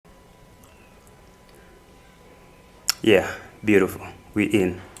Yeah, beautiful. We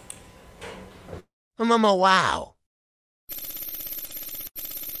in. Wow.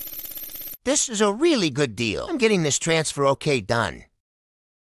 This is a really good deal. I'm getting this transfer okay done.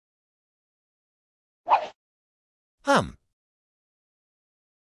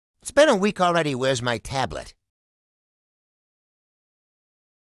 It's been a week already. Where's my tablet?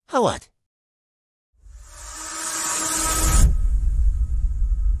 What?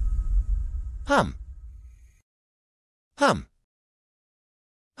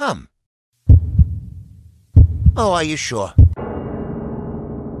 Oh, are you sure?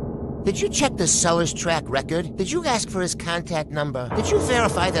 Did you check the seller's track record? Did you ask for his contact number? Did you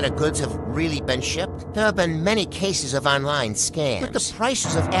verify that the goods have really been shipped? There have been many cases of online scams, but the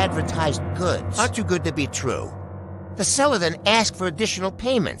prices of advertised goods are too good to be true. The seller then asked for additional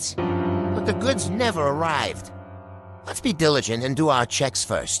payments, but the goods never arrived. Let's be diligent and do our checks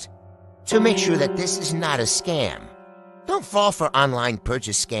first, to make sure that this is not a scam. Don't fall for online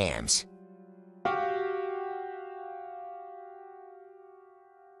purchase scams.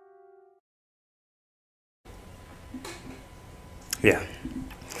 Yeah.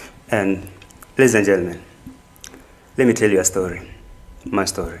 And ladies and gentlemen, let me tell you a story. My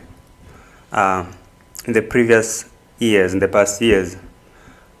story. In the previous years, in the past years,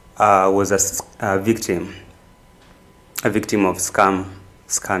 I was a victim of scamming,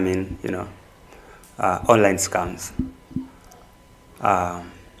 online scams. I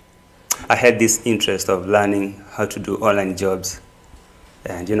had this interest of learning how to do online jobs,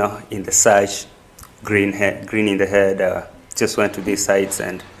 and in the search, green in the head, just went to these sites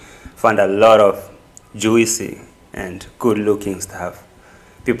and found a lot of juicy and good-looking stuff.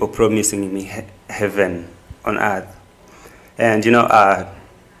 People promising me heaven on earth, and I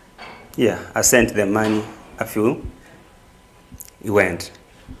sent them money. A few, it went.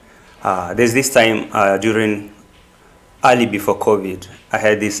 There's this time during early before COVID, I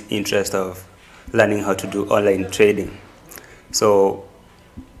had this interest of learning how to do online trading. So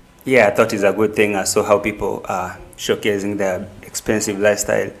yeah, I thought it's a good thing. I saw how people are showcasing their expensive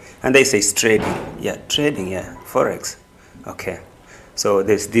lifestyle, and they say it's trading. Yeah, trading, yeah, Forex. Okay. So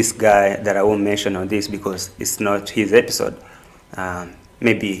there's this guy that I won't mention on this because it's not his episode,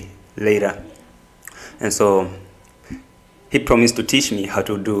 maybe later. And so he promised to teach me how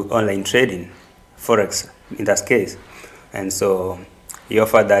to do online trading, Forex in that case. And so he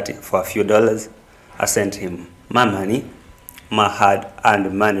offered that for a few dollars. I sent him my money, my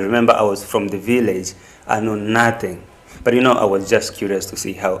hard-earned money. Remember, I was from the village. I know nothing. But I was just curious to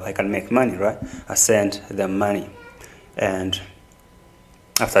see how I can make money, right? I sent them money. And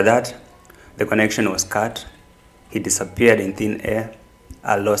after that, the connection was cut. He disappeared in thin air.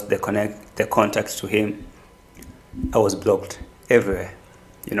 I lost the contact to him. I was blocked everywhere,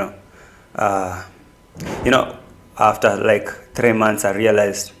 After like 3 months, I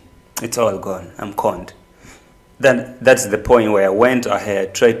realized it's all gone. I'm conned. Then that's the point where I went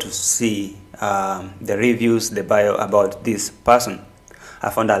ahead, tried to see the reviews, the bio about this person. I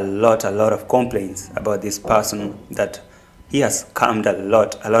found a lot of complaints about this person, that he has scammed a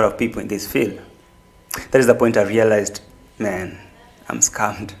lot of people in this field. That is the point I realized, man, I'm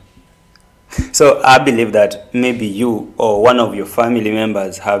scammed. So I believe that maybe you or one of your family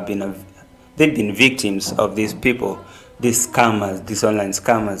members they've been victims of these people, these scammers, these online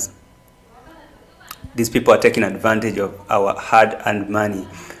scammers. These people are taking advantage of our hard-earned money,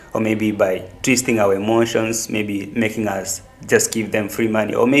 or maybe by twisting our emotions, maybe making us just give them free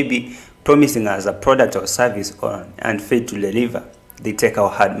money, or maybe promising us a product or service and fail to deliver. They take our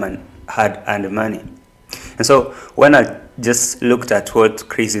hard-earned money. And so when I just looked at what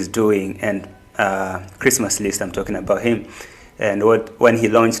Chris is doing, and Christmas list, I'm talking about him, and when he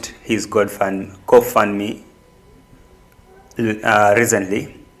launched his GoFundMe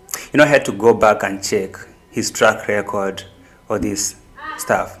recently, I had to go back and check his track record, all this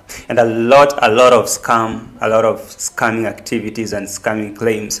stuff, and a lot of scamming activities and scamming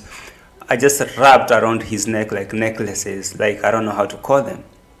claims are just wrapped around his neck like necklaces, like I don't know how to call them.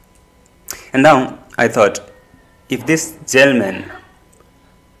 And now I thought, if this gentleman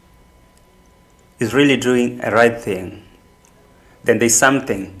is really doing a right thing, then there's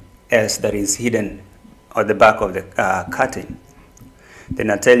something else that is hidden at the back of the curtain. Then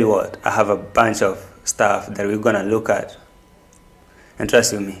I tell you what, I have a bunch of stuff that we're gonna look at. And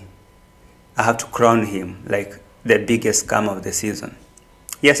trust you me, I have to crown him like the biggest scam of the season.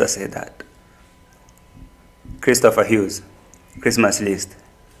 Yes, I said that. Christopher Hughes, Christmas list.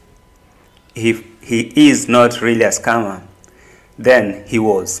 If he is not really a scammer, then he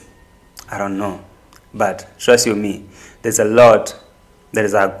was. I don't know. But trust you me, there's a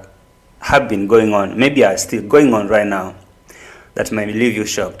have been going on, maybe are still going on right now, that might leave you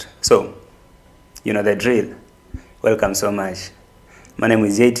shocked. So, you know the drill. Welcome so much. My name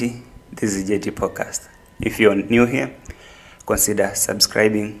is JT. This is JT Podcast. If you're new here, consider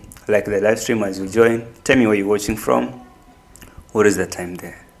subscribing, like the live stream as you join. Tell me where you're watching from. What is the time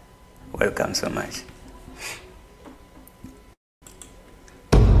there? Welcome so much.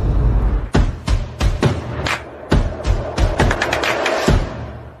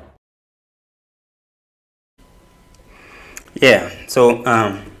 Yeah, so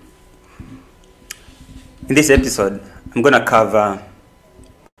in this episode, I'm going to cover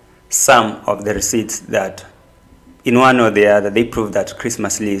some of the receipts that in one or the other, they prove that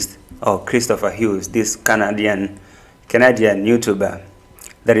Christmas List or Christopher Hughes, this Canadian YouTuber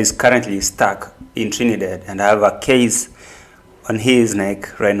that is currently stuck in Trinidad, and I have a case on his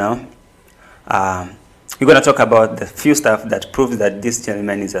neck right now. We're going to talk about the few stuff that proves that this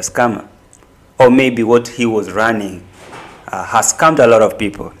gentleman is a scammer, or maybe what he was running has scammed a lot of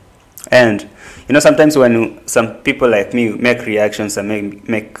people. And you know, sometimes when some people like me make reactions and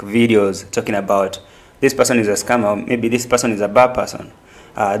make videos talking about this person is a scammer, or maybe this person is a bad person,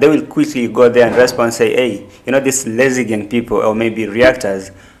 they will quickly go there and respond and say, hey, you know, these lazy gang people or maybe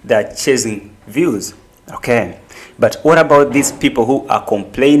reactors that are chasing views. Okay, but what about these people who are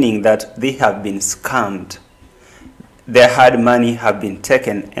complaining that they have been scammed? Their hard money have been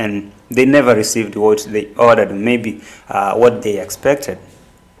taken and they never received what they ordered, maybe what they expected.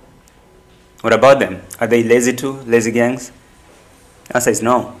 What about them? Are they lazy too? Lazy gangs? Answer is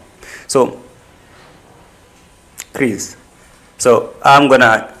no. So, Chris. So I'm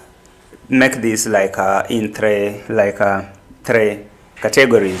gonna make this like in three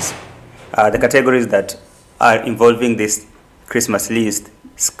categories. The categories that are involving this Christmas list,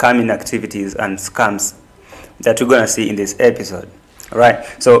 scamming activities and scams that we're gonna see in this episode. All right.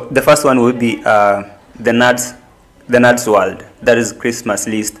 So the first one will be the Nerds World. That is Christmas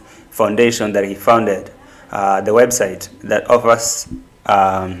List Foundation that he founded, the website that offers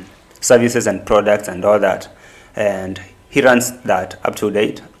services and products and all that, and he runs that up to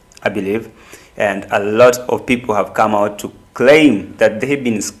date, I believe, and a lot of people have come out to claim that they've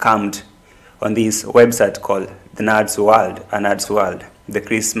been scammed on this website called the Nerds World, the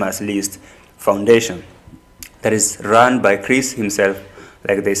Christmas List Foundation, that is run by Chris himself,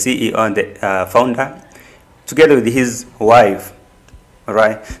 like the CEO and the founder, together with his wife. All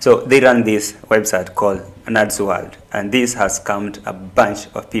right, so they run this website called Nerds World, and this has scammed a bunch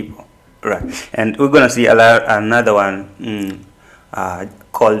of people. Right, and we're gonna see another one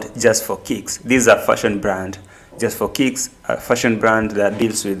called Just for Kicks. This is a fashion brand, Just for Kicks, a fashion brand that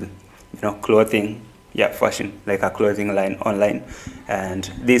deals with, you know, clothing, fashion, like a clothing line online. And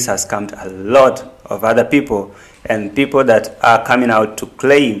this has scammed a lot of other people, and people that are coming out to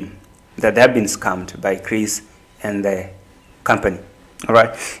claim that they have been scammed by Chris and the company. All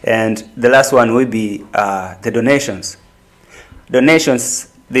right, and the last one will be the donations. Donations,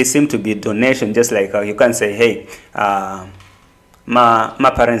 they seem to be donation, just like you can say, hey,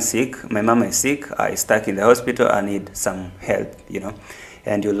 my parents sick, my mama is sick, I stuck in the hospital, I need some help, you know,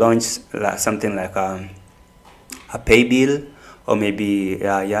 and you launch something like a pay bill, or maybe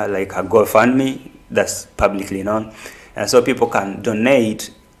like a GoFundMe that's publicly known, and so people can donate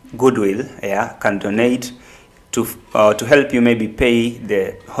goodwill, can donate to help you maybe pay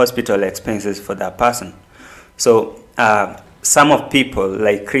the hospital expenses for that person. So some of people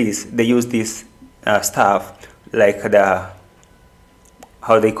like Chris, they use this stuff like the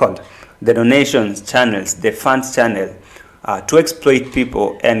the donations channels, the funds channel, to exploit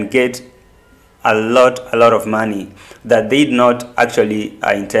people and get a lot of money that they did not actually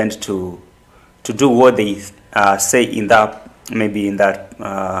intend to do what they say in that, maybe in that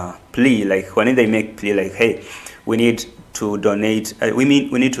plea. Like when they make plea like, hey, we need to donate, we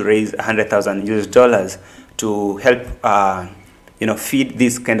need to raise $100,000 to help you know, feed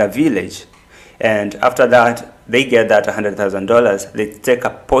this kind of village, and after that they get that $100,000. They take a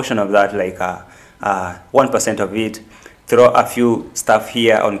portion of that, like 1% of it, throw a few stuff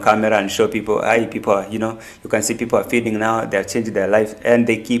here on camera and show people, hey, people are, you know, you can see people are feeding now, they're changing their life, and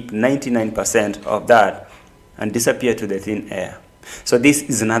they keep 99% of that and disappear to the thin air. So this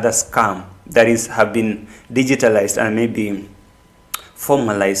is another scam that have been digitalized and maybe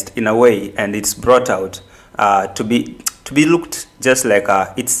formalized in a way, and it's brought out to be looked just like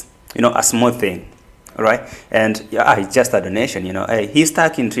it's, you know, a small thing, right? And it's just a donation, you know. He's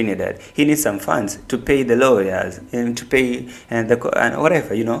stuck in Trinidad, he needs some funds to pay the lawyers and to pay and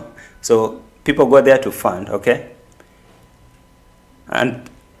whatever, you know. So people go there to fund, okay? And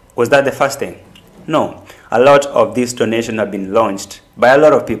was that the first thing? No. A lot of these donations have been launched by a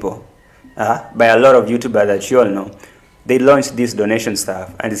lot of people. by a lot of YouTubers that you all know. They launched this donation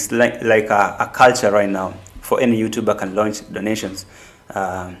stuff, and it's like a culture right now for any YouTuber can launch donations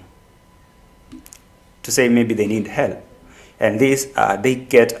to say maybe they need help. And this, they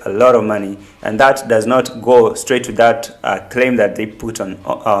get a lot of money, and that does not go straight to that claim that they put on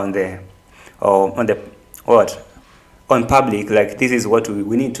public, like this is what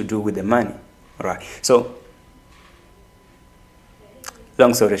we need to do with the money. All right. So,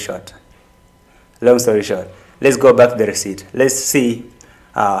 long story short, let's go back to the receipt. Let's see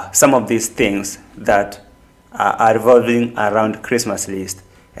some of these things that are revolving around Christmas list,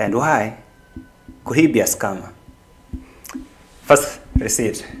 and why could he be a scammer? First,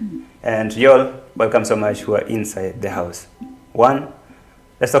 receipt. And y'all, welcome so much who are inside the house. One,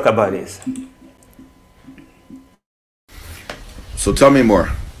 let's talk about this. So tell me more.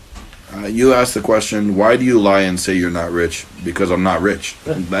 You asked the question, why do you lie and say you're not rich? Because I'm not rich.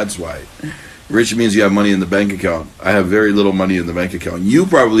 That's why. Rich means you have money in the bank account. I have very little money in the bank account. You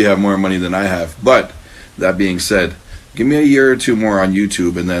probably have more money than I have. But that being said, give me a year or two more on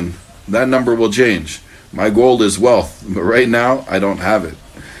YouTube and then that number will change. My goal is wealth, but right now I don't have it.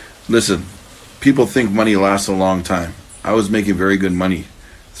 Listen, people think money lasts a long time. I was making very good money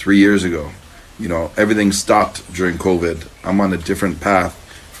 3 years ago. You know, everything stopped during COVID. I'm on a different path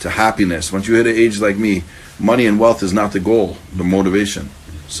to happiness. Once you hit an age like me, money and wealth is not the goal, the motivation.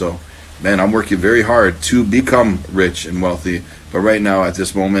 So, man, I'm working very hard to become rich and wealthy. But right now, at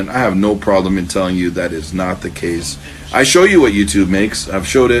this moment, I have no problem in telling you that is not the case. I show you what YouTube makes. I've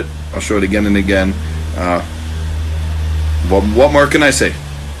showed it. I'll show it again and again. What more can I say?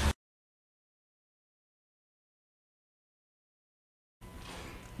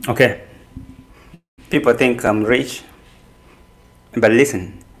 Okay. People think I'm rich. But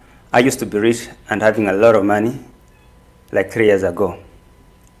listen, I used to be rich and having a lot of money like 3 years ago.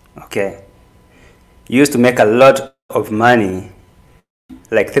 Okay. You used to make a lot of money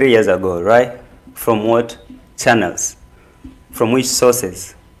like 3 years ago, right? From what channels? From which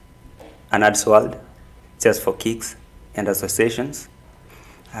sources? An ads world, just for kicks and associations.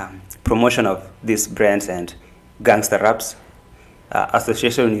 Promotion of these brands and gangster raps.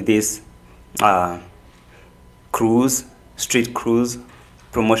 Association with these crews, street crews,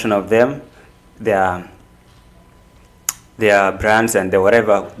 promotion of them, their brands and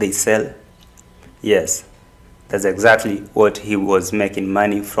whatever they sell. Yes, that's exactly what he was making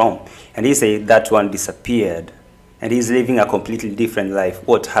money from. And he said that one disappeared and he's living a completely different life.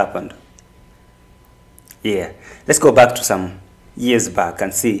 What happened? Yeah, let's go back to some years back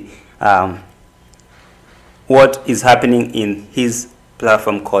and see what is happening in his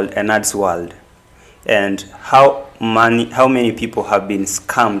platform called An Ads World, and how many people have been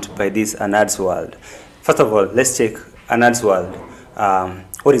scammed by this An Ads World. First of all, let's check An Ads World.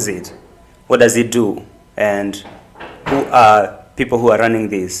 What is it? What does it do? And who are people who are running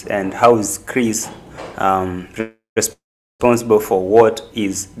this? And how is Chris responsible for what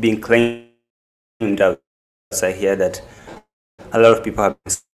is being claimed outside here that a lot of people have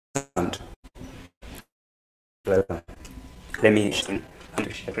been scammed? Well, let me share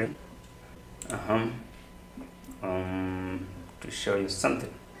to show you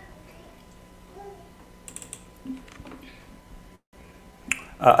something.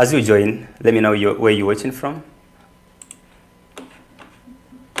 As you join, let me know where you're watching from.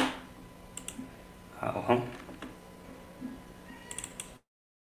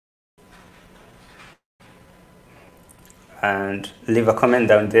 And leave a comment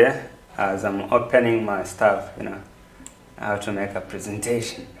down there as I'm opening my stuff, you know, how to make a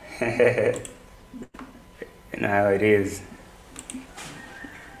presentation. You know how it is.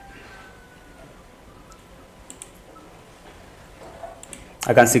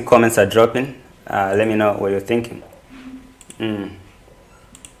 I can see comments are dropping. Let me know what you're thinking.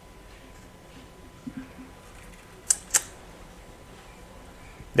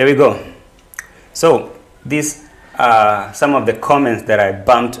 There we go. So these are some of the comments that I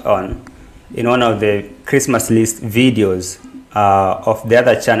bumped on in one of the Christmas list videos of the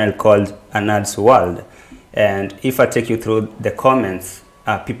other channel called An Ads World. And if I take you through the comments,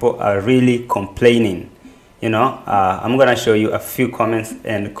 people are really complaining. You know, I'm going to show you a few comments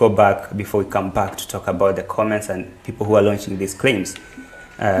and go back before we come back to talk about the comments and people who are launching these claims.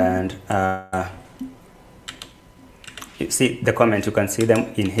 And you see the comments, you can see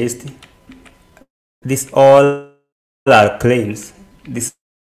them in hasty. These all are claims. These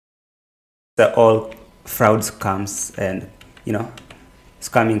are all fraud scams and, you know,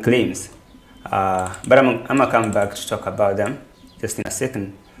 scamming claims. But I'm going to come back to talk about them just in a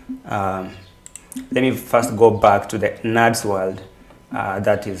second. Let me first go back to the An Ads World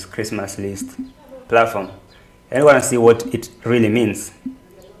that is Christmas list platform. And we want to see what it really means.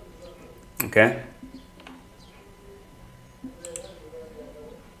 Okay.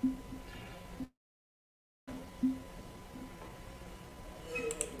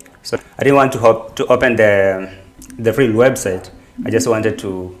 So I didn't want to open the real website. I just wanted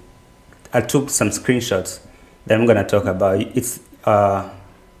to. I took some screenshots that I'm gonna talk about. It's the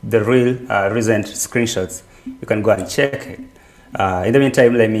real recent screenshots. You can go and check it. In the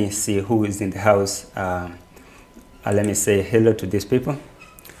meantime, let me see who is in the house. Let me say hello to these people.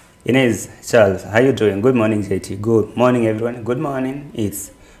 Inez, Charles, how you doing? Good morning, JT. Good morning, everyone. Good morning.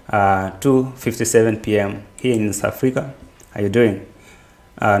 It's 2:57 p.m. here in South Africa. How you doing?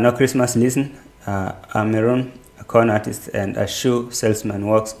 No Christmas listen. I'm Meron, a corn artist and a shoe salesman,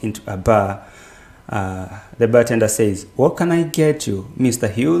 walks into a bar. The bartender says, "What can I get you, Mr.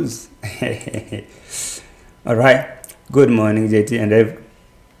 Hughes?" All right. Good morning, JT and Ev.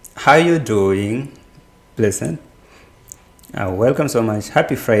 How you doing? Pleasant. Welcome so much.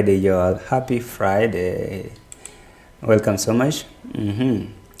 Happy Friday, y'all. Happy Friday. Welcome so much.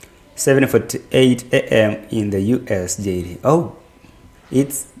 7:48 a.m. in the US, JT. Oh,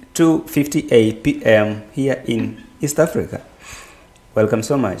 it's 2:58 p.m. here in East Africa. Welcome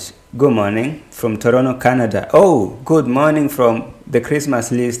so much. Good morning from Toronto, Canada. Oh, good morning from the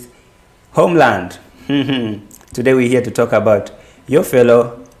Christmas list homeland. Today we're here to talk about your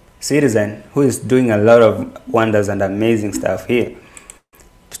fellow citizen who is doing a lot of wonders and amazing stuff here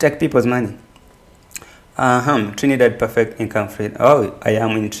to take people's money. Trinidad perfect income free. Oh, I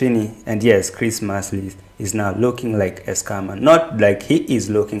am in Trini, and yes, Christmas list is now looking like a scammer. Not like he is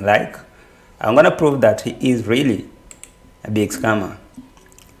looking like. I'm gonna prove that he is really a big scammer.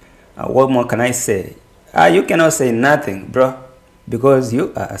 What more can I say? You cannot say nothing, bro, because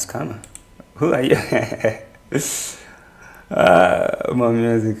you are a scammer. Who are you? More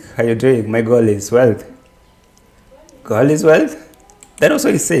music. How you doing? My goal is wealth. Goal is wealth? That also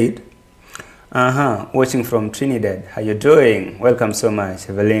is said. Watching from Trinidad. How you doing? Welcome so much,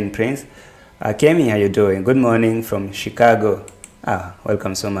 Evelyn Prince. Kemi, how you doing? Good morning from Chicago.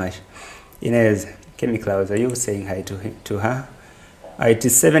 Welcome so much. Inez, Kemi Clouds, are you saying hi to her? It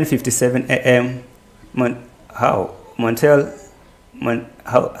is 7:57 a.m. Montel.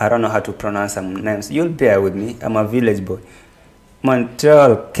 I don't know how to pronounce some names. You'll bear with me. I'm a village boy.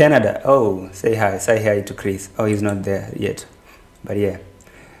 Montreal, Canada. Oh, say hi to Chris. Oh, he's not there yet, but yeah.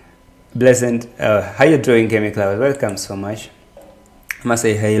 Blessed. How you doing, Kemi Clouds? Welcome so much. I must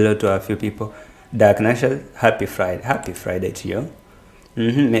say hello to a few people. Dark Nashel, happy Friday. Happy Friday to you.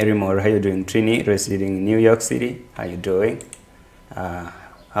 Mary Moore, how you doing? Trini, residing in New York City. How you doing?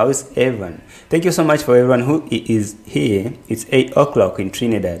 How's everyone? Thank you so much for everyone who is here. It's 8 o'clock in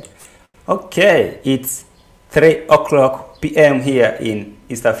Trinidad. Okay, it's 3 o'clock p.m. here in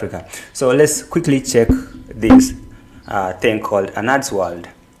East Africa. So let's quickly check this thing called An Ads World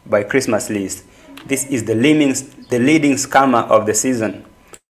by Christmas List. This is the leading scammer of the season.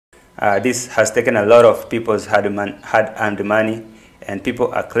 This has taken a lot of people's hard-earned money, and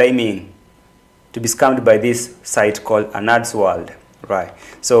people are claiming to be scammed by this site called An Ads World. Right.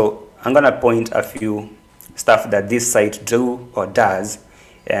 So I'm gonna point a few stuff that this site do or does,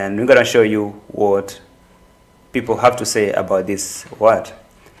 and we're gonna show you what people have to say about this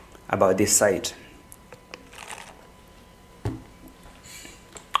site.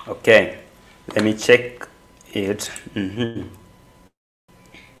 Okay, let me check it.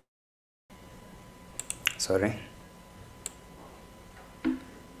 Sorry.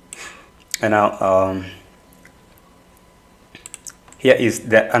 And now here is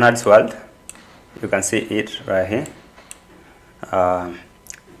the An Ads World. You can see it right here.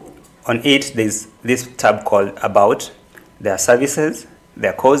 On it, there's this tab called About, their services,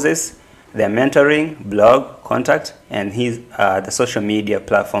 their courses, their mentoring, blog, contact, and the social media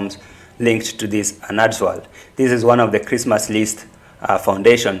platforms linked to this An Ads World. This is one of the Christmas List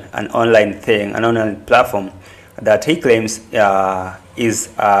Foundation, an online platform that he claims is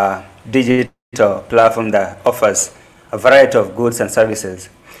a digital platform that offers a variety of goods and services,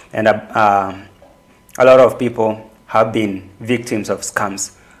 and a lot of people have been victims of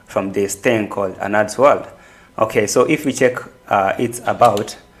scams from this thing called An Ads World. Okay, so if we check its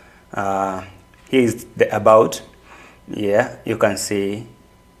About, here's the About. Yeah, you can see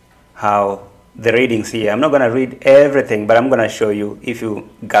how the readings here. I'm not going to read everything, but I'm going to show you. If you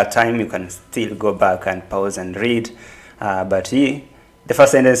got time, you can still go back and pause and read. But here, the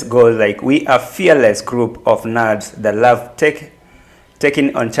first sentence goes like, "We are a fearless group of nerds that love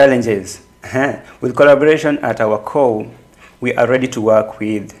taking on challenges. With collaboration at our core, we are ready to work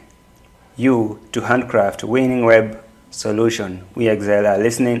with you to handcraft winning web solution. We excel at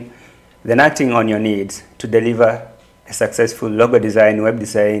listening, then acting on your needs to deliver a successful logo design, web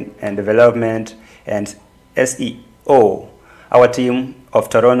design, and development, and SEO. Our team of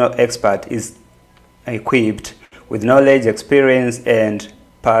Toronto experts is equipped with knowledge, experience, and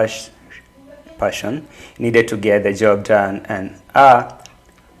passion needed to get the job done, and are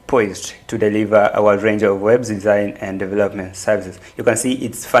poised to deliver our range of web design and development services. You can see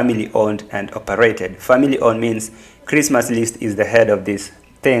it's family owned and operated. Family owned means Christmas List is the head of this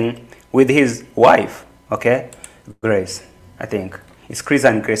thing with his wife, okay? Grace, I think. It's Chris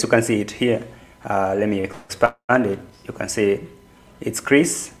and Grace. You can see it here. Let me expand it. You can see it. It's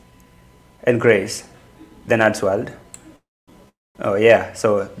Chris and Grace, the Nerds World. Oh yeah,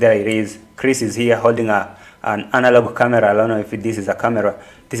 so there it is. Chris is here holding an analog camera. I don't know if this is a camera.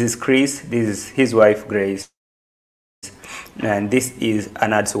 This is Chris, this is his wife Grace. And this is a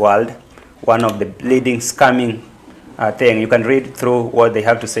Nerds World, one of the leading scamming thing. You can read through what they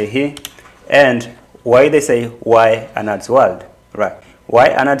have to say here and why they say why a Nerds World. Right. Why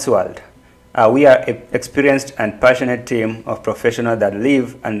a Nerds World? We are an experienced and passionate team of professionals that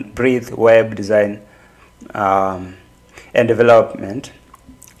live and breathe web design and development,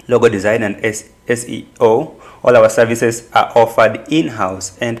 logo design, and SEO. All our services are offered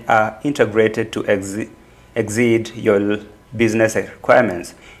in-house and are integrated to exceed your business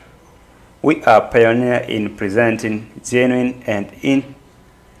requirements. We are pioneers in presenting genuine and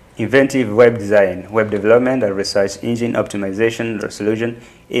inventive web design, web development, and research engine optimization solution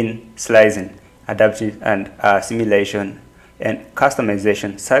in slicing, adaptive and simulation and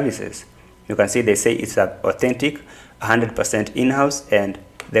customization services. You can see they say it's authentic, 100% in-house, and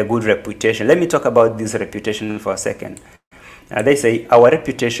the good reputation. Let me talk about this reputation for a second. They say our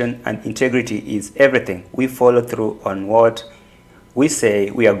reputation and integrity is everything. We follow through on what we say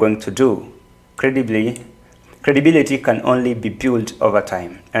we are going to do. Credibility can only be built over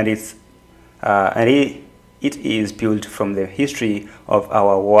time, and it is built from the history of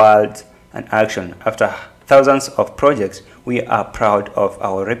our words and action. After thousands of projects, we are proud of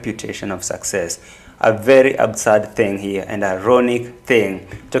our reputation of success. A very absurd thing here, and ironic thing,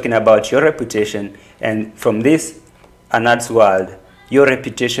 talking about your reputation, and from this Nerds World, your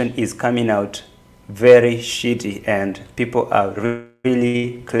reputation is coming out very shitty, and people are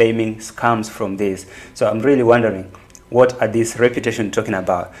really claiming scams from this. So I'm really wondering, what are this reputation talking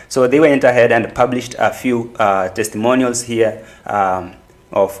about? So they went ahead and published a few testimonials here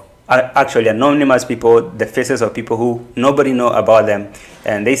of actually anonymous people, the faces of people who nobody know about them,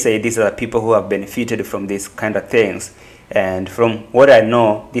 and they say these are people who have benefited from these kind of things. And from what I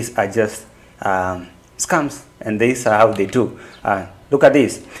know, these are just scams, and these are how they do. Look at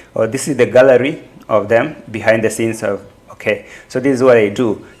this. Oh, this is the gallery of them behind the scenes of. Okay, so this is what they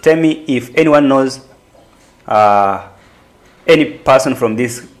do. Tell me if anyone knows any person from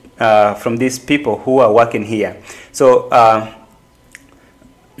these people who are working here. So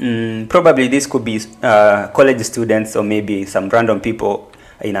probably this could be college students, or maybe some random people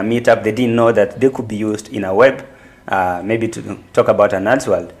in a meetup. They didn't know that they could be used in a web, maybe to talk about a Nerds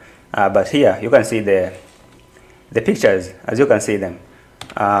World. But here you can see the pictures, as you can see them.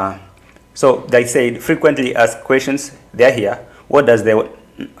 So they say frequently asked questions. They're here. What does the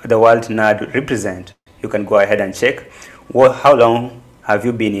word nerd represent? You can go ahead and check. How long have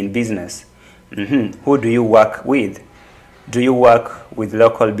you been in business? Who do you work with? Do you work with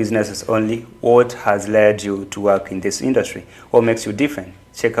local businesses only? What has led you to work in this industry? What makes you different?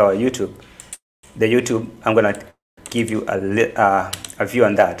 Check our YouTube. The YouTube, I'm going to give you a view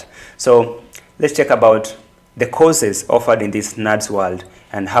on that. So let's check about the courses offered in this Nerds World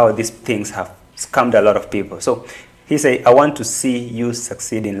and how these things have scammed a lot of people. So he said, I want to see you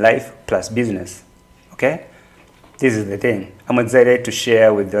succeed in life plus business. Okay? This is the thing. I'm excited to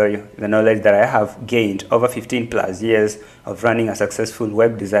share with you the knowledge that I have gained over 15 plus years of running a successful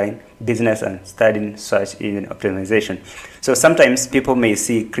web design business and studying search engine optimization. So sometimes people may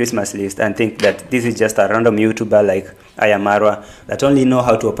see Christmas List and think that this is just a random YouTuber like Ayamarwa that only know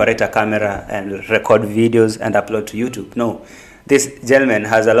how to operate a camera and record videos and upload to YouTube. No, this gentleman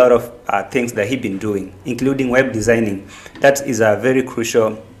has a lot of things that he's been doing, including web designing. That is a very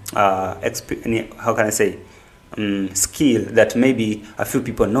crucial, how can I say, skill that maybe a few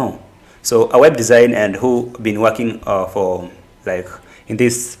people know. So a web design and who been working for like in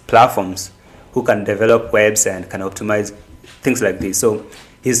these platforms, who can develop webs and can optimize things like this. So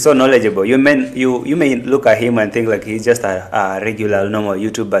he's so knowledgeable. You may look at him and think like he's just a regular normal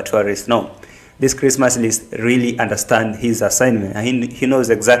YouTuber tourist. No, this Christmas List really understand his assignment, and he knows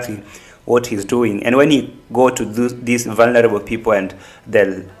exactly what he's doing. And when he go to these vulnerable people and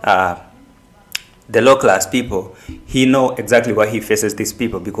they'll the low class people, he know exactly why he faces these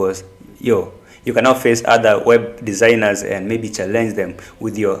people, because you cannot face other web designers and maybe challenge them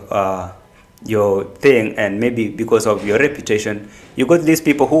with your thing, and maybe because of your reputation, you got these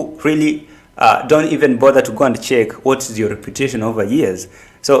people who really don't even bother to go and check what's your reputation over years.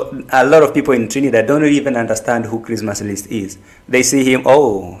 So a lot of people in Trinidad don't even understand who Chris Marcelis is. They see him,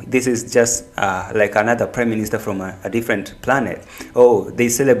 oh, this is just like another prime minister from a different planet. Oh, they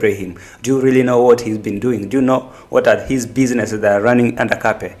celebrate him. Do you really know what he's been doing? Do you know what are his businesses that are running under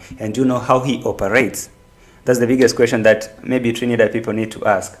carpet? And do you know how he operates? That's the biggest question that maybe Trinidad people need to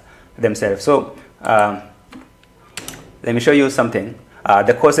ask themselves. So let me show you something.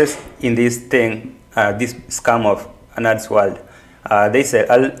 The courses in this thing, this scam of Anad's world, they say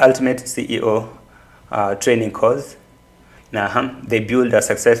ultimate CEO training course. They build a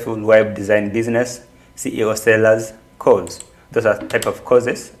successful web design business, CEO sellers course. Those are type of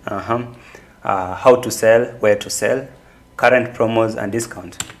courses. How to sell, where to sell, current promos and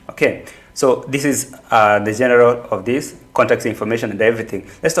discount. Okay, so this is the general of this, contact information and everything.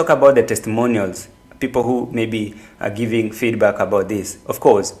 Let's talk about the testimonials. People who maybe are giving feedback about this. Of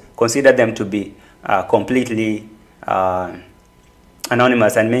course, consider them to be completely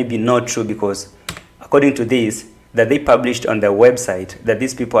anonymous and maybe not true, because according to this that they published on their website, that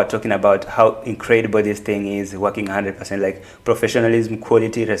these people are talking about how incredible this thing is, working 100%, like professionalism,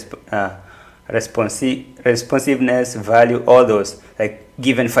 quality, responsiveness, value, all those, like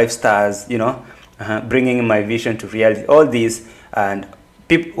given 5 stars, you know, bringing my vision to reality, all these. And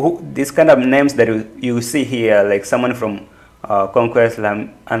people who, these kind of names that you see here, like someone from Conquest,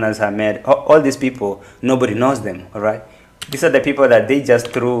 Anas Ahmed, all these people, nobody knows them, all right? These are the people that they just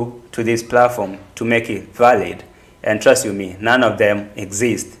threw to this platform to make it valid. And trust you me, none of them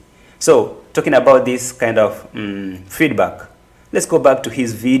exist. So talking about this kind of feedback, let's go back to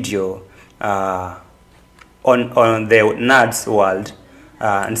his video on the nerds world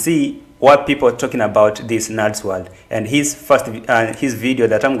and see what people are talking about this nerds world. And his first his video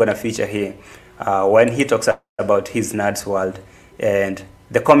that I'm gonna feature here, when he talks about his nerds world, and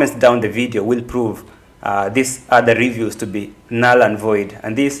the comments down the video will prove these other reviews to be null and void,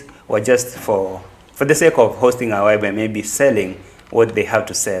 and these were just for the sake of hosting a web and maybe selling what they have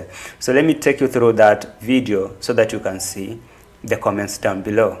to sell. So let me take you through that video so that you can see the comments down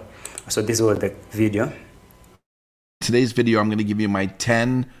below. So this was the video. Today's video, I'm going to give you my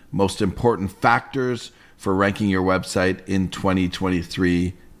 10 most important factors for ranking your website in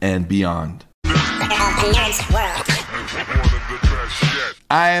 2023 and beyond.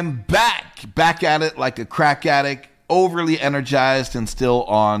 I am back at it like a crack addict, overly energized and still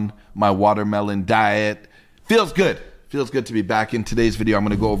on my watermelon diet. Feels good to be back. In today's video, I'm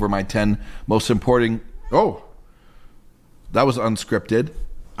going to go over my 10 most important. Oh, that was unscripted.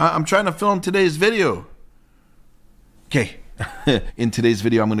 I'm trying to film today's video. Okay. In today's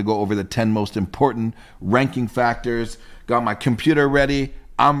video, I'm going to go over the 10 most important ranking factors. Got my computer ready.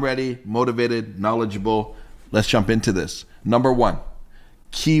 I'm ready, motivated, knowledgeable. Let's jump into this. Number 1,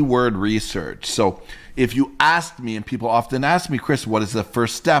 keyword research. So if you asked me, and people often ask me, Chris, what is the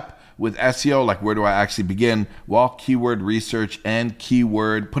first step with SEO? Like, where do I actually begin? Well, keyword research and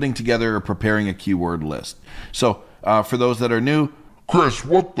putting together or preparing a keyword list. So for those that are new, Chris,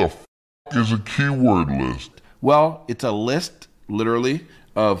 what the f is a keyword list? Well, it's a list, literally,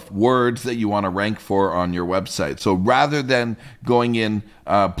 of words that you want to rank for on your website. So rather than going in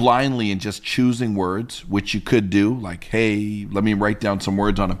blindly and just choosing words, which you could do, like, hey, let me write down some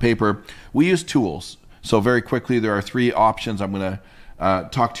words on a paper, we use tools. So very quickly, there are 3 options I'm going to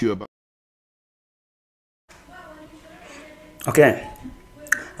talk to you about. Okay.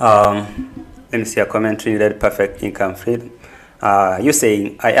 Let me see a commentary that perfect income feed. You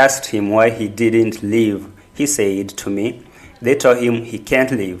saying, I asked him why he didn't leave. He said to me, they told him he can't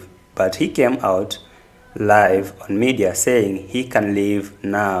leave, but he came out live on media saying he can leave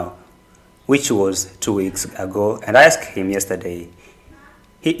now, which was 2 weeks ago. And I asked him yesterday,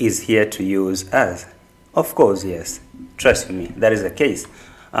 he is here to use us. Of course, yes. Trust me, that is the case.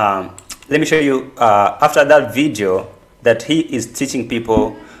 Let me show you, after that video, that he is teaching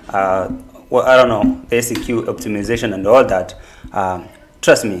people, well, I don't know, the SEQ optimization and all that.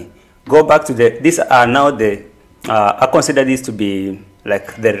 Trust me, go back to these are now I consider these to be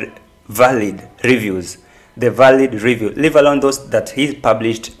like the valid reviews. The valid review, leave alone those that he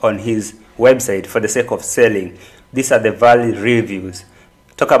published on his website for the sake of selling. These are the valid reviews.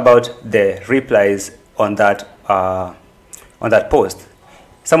 Talk about the replies on that post.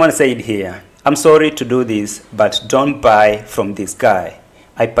 Someone said here, I'm sorry to do this, but don't buy from this guy.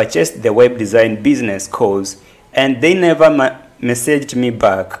 I purchased the web design business course and they never messaged me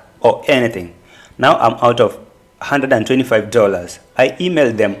back or anything. Now I'm out of $125. I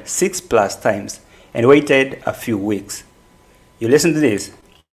emailed them 6+ times and waited a few weeks. You listen to this.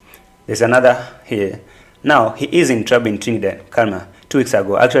 There's another here. Now he is in trouble in Trinidad, Karma, 2 weeks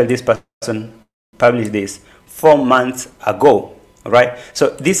ago. Actually, this person published this 4 months ago. Right?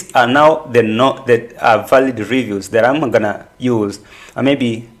 So these are now the valid reviews that I'm gonna use, and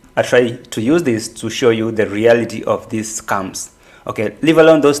maybe I try to use this to show you the reality of these scams. Okay, leave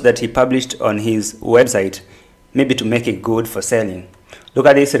alone those that he published on his website, maybe to make it good for selling. Look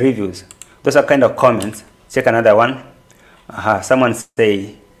at these reviews. Those are kind of comments. Check another one. Someone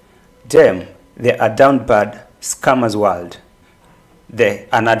say, damn, they are down bad, scammers world. The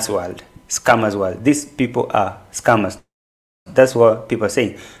Anad's world, scammers world. These people are scammers. That's what people are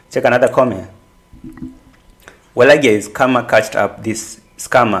saying. Check another comment. Well, I guess scammer catched up this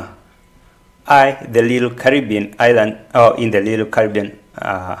scammer. The little Caribbean island, in the little Caribbean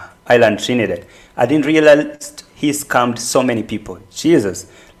island Trinidad. I didn't realize he scammed so many people. Jesus,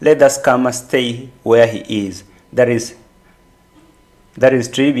 let the scammer stay where he is. That is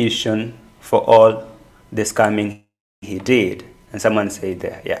retribution for all the scamming he did. And someone said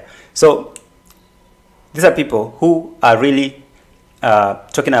there, yeah. So these are people who are really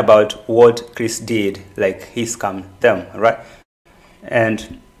talking about what Chris did, like he scammed them, right?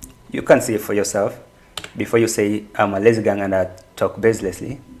 And you can see it for yourself before you say I'm a lazy gang and I talk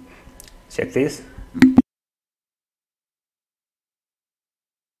baselessly. Check this.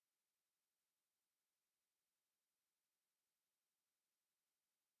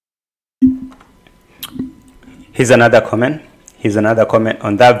 Here's another comment. Here's another comment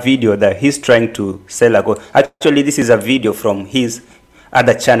on that video that he's trying to sell a gold. Actually, this is a video from his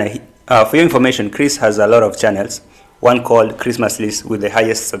other channel. For your information, Chris has a lot of channels. One called Christmas List with the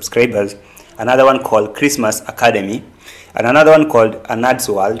highest subscribers. Another one called Christmas Academy. And another one called Anad's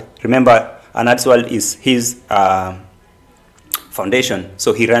World. Remember, Anad's World is his foundation,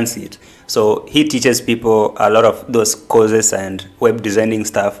 so he runs it. So he teaches people a lot of those courses and web designing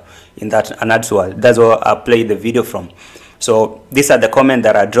stuff in that Anad's World. That's where I played the video from. So these are the comments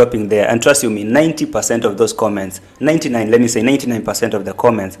that are dropping there, and trust you me, 90% of those comments, 99% of the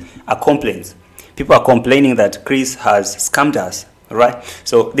comments are complaints. People are complaining that Chris has scammed us, right?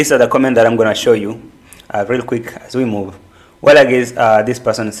 So these are the comments that I'm going to show you real quick as we move. Well, I guess this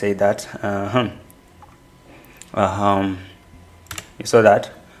person said that. You saw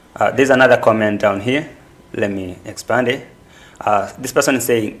that. There's another comment down here. Let me expand it. This person is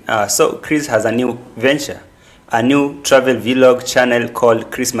saying, so Chris has a new venture, a new travel vlog channel called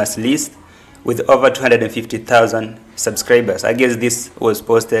Christmas List with over 250,000 subscribers. I guess this was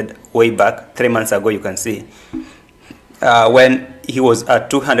posted way back 3 months ago, you can see, when he was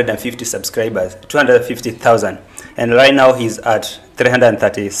at 250 subscribers, 250,000, and right now he's at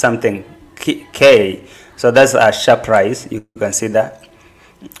 330 something K. So that's a sharp rise, you can see that.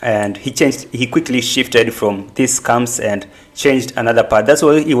 And he quickly shifted from these scams and changed another part. That's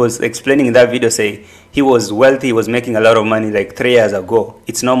what he was explaining in that video, say he was wealthy, he was making a lot of money like 3 years ago.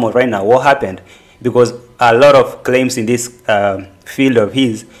 It's normal right now. What happened? Because a lot of claims in this field of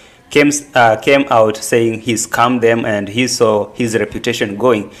his came out saying he scammed them and he saw his reputation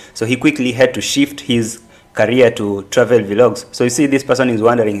going. So he quickly had to shift his career to travel vlogs. So you see, this person is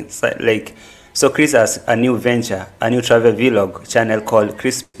wondering, like, so Chris has a new venture, a new travel vlog channel called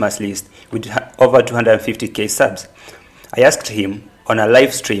Christmas List with over 250K subs. I asked him on a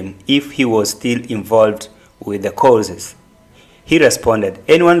live stream if he was still involved with the causes. He responded,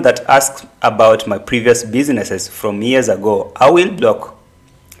 anyone that asks about my previous businesses from years ago, I will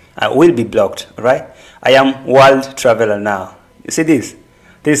be blocked, right? I am world traveler now. You see this?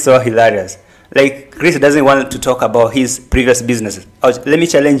 This is so hilarious. Like, Chris doesn't want to talk about his previous businesses. Let me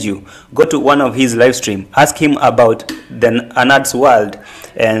challenge you. Go to one of his live stream. Ask him about the Anad's World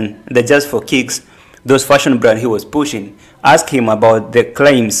and the Just for Kicks, those fashion brand he was pushing. Ask him about the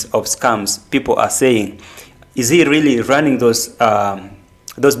claims of scams people are saying. Is he really running those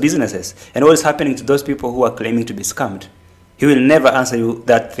businesses? And what is happening to those people who are claiming to be scammed? He will never answer you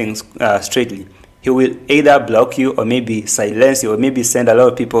that thing straightly. He will either block you or maybe silence you or maybe send a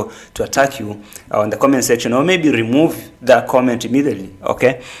lot of people to attack you on the comment section, or maybe remove that comment immediately,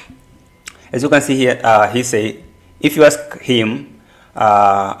 okay? As you can see here, he say, if you ask him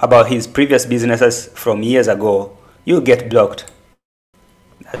about his previous businesses from years ago, you get blocked.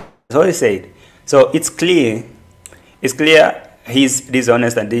 That's what he said. So it's clear he's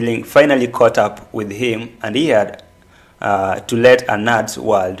dishonest, and dealing finally caught up with him, and he had to let Anad's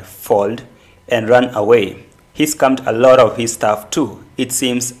World fold and run away. He scammed a lot of his stuff too. It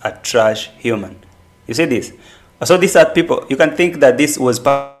seems a trash human. You see this? So these are people, you can think that this was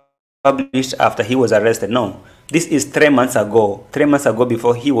part published after he was arrested. No, this is 3 months ago. 3 months ago,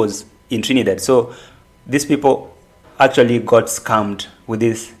 before he was in Trinidad. So these people actually got scammed with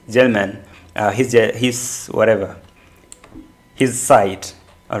this gentleman, his whatever, his site.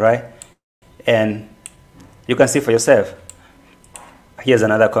 All right, and you can see for yourself. Here's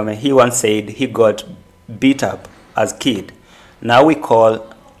another comment. He once said he got beat up as kid. Now we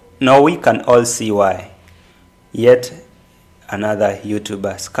can all see why. Yet another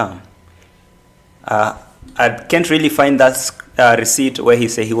YouTuber scam. I can't really find that receipt where he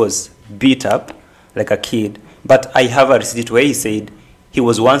said he was beat up like a kid, but I have a receipt where he said he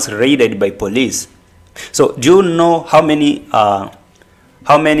was once raided by police. So do you know how many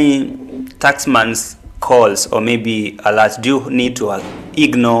taxman's calls or maybe alerts do you need to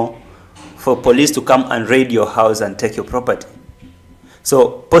ignore for police to come and raid your house and take your property?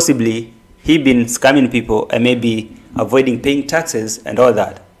 So possibly he been scamming people and maybe avoiding paying taxes and all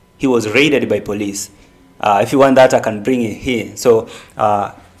that. He was raided by police. If you want that, I can bring it here. So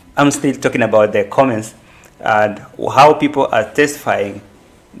I'm still talking about the comments and how people are testifying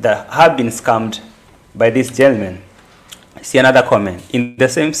that have been scammed by this gentleman. See another comment. In the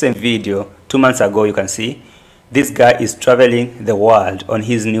same video, 2 months ago, you can see this guy is traveling the world on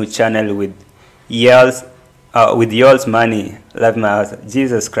his new channel with y'all's money. Love my house.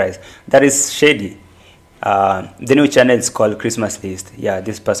 Jesus Christ. That is shady. The new channel is called Christmas List. Yeah,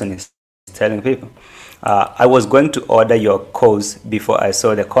 this person is telling people. I was going to order your course before I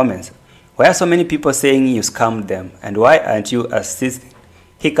saw the comments. Why are so many people saying you scammed them? And why aren't you assisting?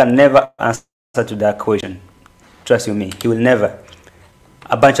 He can never answer to that question. Trust you me, he will never.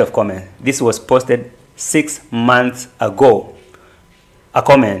 A bunch of comments. This was posted 6 months ago. A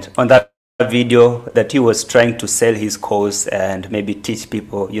comment on that video that he was trying to sell his course and maybe teach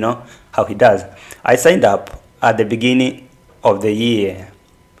people, you know, how he does. I signed up at the beginning of the year.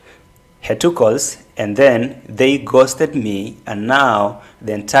 Had 2 calls and then they ghosted me and now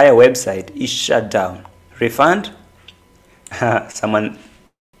the entire website is shut down. Refund? Someone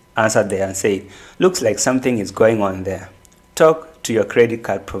answered there and said, looks like something is going on there. Talk to your credit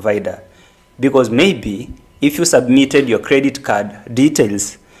card provider, because maybe if you submitted your credit card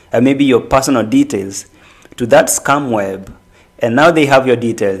details and maybe your personal details to that scam web and now they have your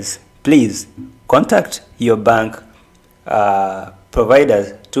details, please contact your bank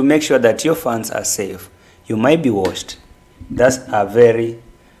providers to make sure that your funds are safe. You might be washed. That's a very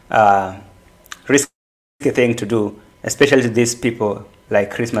risky thing to do, especially to these people like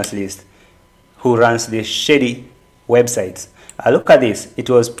Christmas List, who runs these shady websites. Look at this. It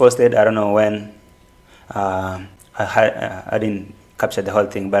was posted, I don't know when. I didn't capture the whole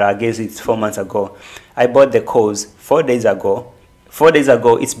thing, but I guess it's 4 months ago. I bought the course 4 days ago. 4 days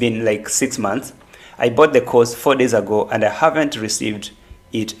ago, it's been like 6 months. I bought the course 4 days ago, and I haven't received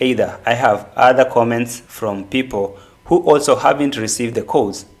it either. I have other comments from people who also haven't received the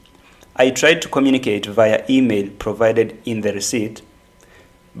course. I tried to communicate via email provided in the receipt,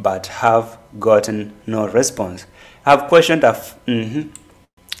 but have gotten no response. I've questioned let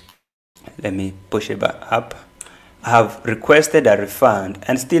me push it back up. I have requested a refund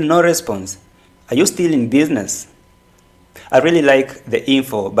and still no response. Are you still in business? I really like the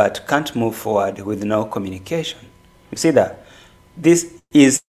info, but can't move forward with no communication. You see that? This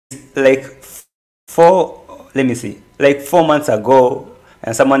is like 4 months ago,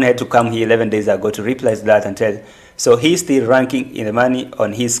 and someone had to come here 11 days ago to reply to that and tell. So he's still ranking in the money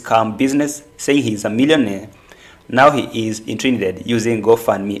on his scam business, saying he's a millionaire. Now he is in Trinidad using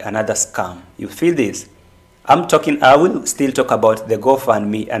GoFundMe, another scam. You feel this? I will still talk about the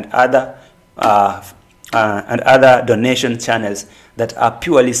GoFundMe and other donation channels that are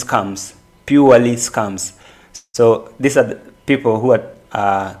purely scams. So these are the people who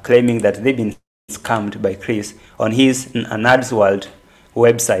are claiming that they've been scammed by Chris on his Nad's World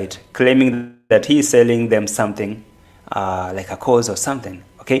website, claiming that he is selling them something like a course or something.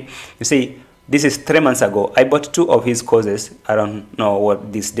 Okay, you see, this is 3 months ago. I bought 2 of his courses. I don't know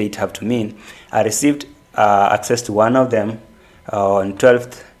what this date have to mean. I received access to one of them on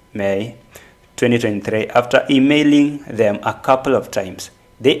 12th May 2023 after emailing them a couple of times.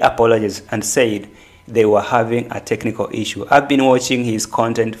 They apologized and said they were having a technical issue. I've been watching his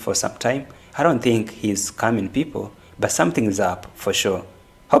content for some time. I don't think he's scamming people, but something is up for sure.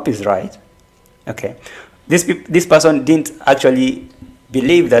 Hope he's right. Okay, this person didn't actually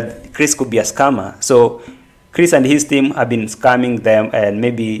believe that Chris could be a scammer. So Chris and his team have been scamming them, and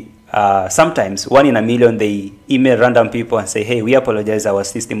maybe sometimes 1 in a million they email random people and say, hey, we apologize, our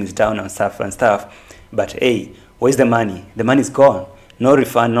system is down and stuff. But hey, where's the money? The money's gone. No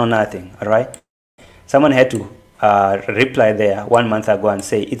refund, no nothing. All right. Someone had to reply there 1 month ago and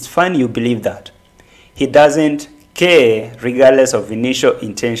say, it's fine you believe that. He doesn't care regardless of initial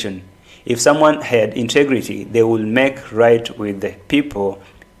intention. If someone had integrity, they will make right with the people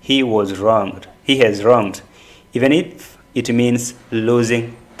he has wronged, even if it means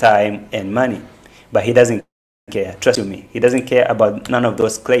losing time and money. But he doesn't care, trust me. He doesn't care about none of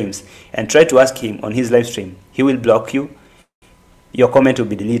those claims. And try to ask him on his live stream. He will block you. Your comment will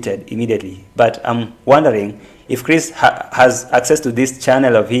be deleted immediately. But I'm wondering if Chris has access to this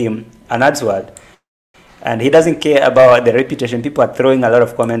channel of him, an ads world, and he doesn't care about the reputation. People are throwing a lot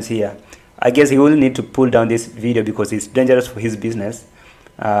of comments here. I guess he will need to pull down this video because it's dangerous for his business.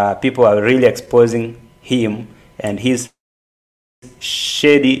 People are really exposing him and his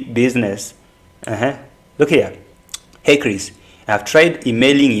shady business. Look here. Hey Chris, I've tried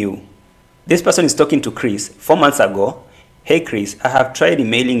emailing you. This person is talking to Chris 4 months ago. Hey Chris, I have tried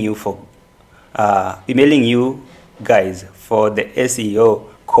emailing you guys for the SEO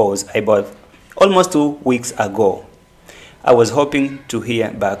course I bought almost 2 weeks ago. I was hoping to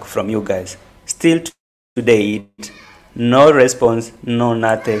hear back from you guys. Still to date, no response, no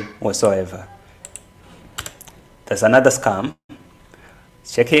nothing whatsoever. That's another scam.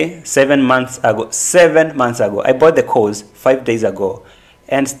 Check here, 7 months ago. 7 months ago. I bought the course 5 days ago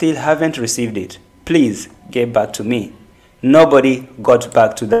and still haven't received it. Please get back to me. Nobody got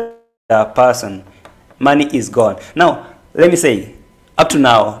back to that person. Money is gone. Now, let me say, up to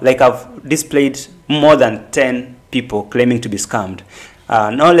now, like I've displayed more than 10 people claiming to be scammed.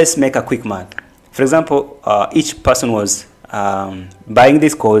 Now let's make a quick math. For example, each person was buying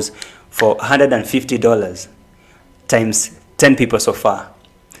this course for $150 times 10 people so far.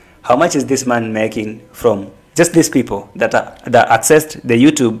 How much is this man making from just these people that accessed the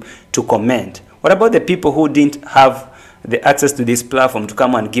YouTube to comment? What about the people who didn't have the access to this platform to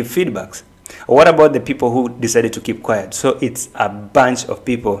come and give feedbacks? Or what about the people who decided to keep quiet? So it's a bunch of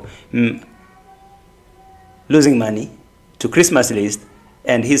people losing money to Christmas list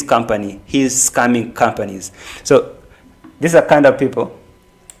and his company, his scamming companies. So these are kind of people.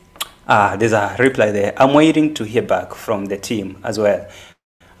 There's a reply there. I'm waiting to hear back from the team as well.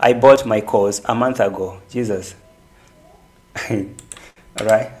 I bought my course a month ago. Jesus. All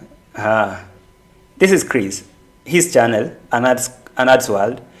right. This is Chris. His channel, an ads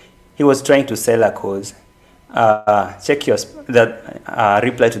world. He was trying to sell a course. Check your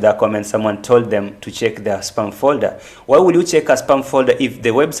reply to that comment. Someone told them to check their spam folder. Why would you check a spam folder if the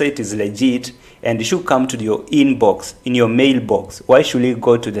website is legit and it should come to your inbox, in your mailbox? Why should you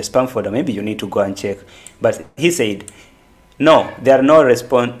go to the spam folder? Maybe you need to go and check. But he said, no, they are not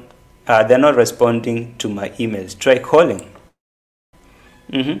they're not responding to my emails. Try calling.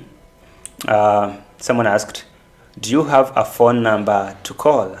 Someone asked, do you have a phone number to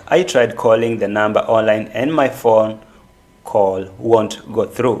call? I tried calling the number online and my phone call won't go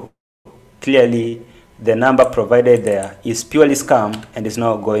through. Clearly, the number provided there is purely scam and is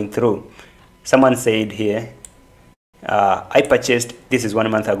not going through. Someone said here, I purchased, this is 1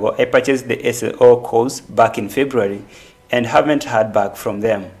 month ago, I purchased the SEO course back in February and haven't heard back from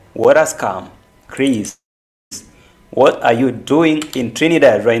them. What a scam. Chris, what are you doing in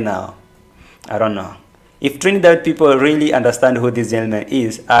Trinidad right now? I don't know. If Trinidad people really understand who this gentleman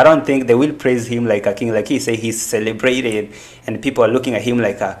is, I don't think they will praise him like a king. Like he say he's celebrated and people are looking at him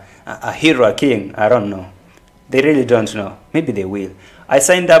like a hero, a king. I don't know. They really don't know. Maybe they will. I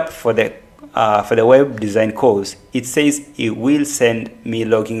signed up for the web design course. It says it will send me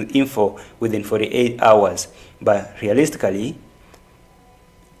login info within 48 hours. But realistically,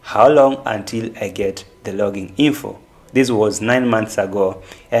 how long until I get the login info? This was 9 months ago.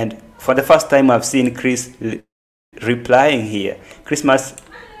 And for the first time, I've seen Chris replying here. Christmas,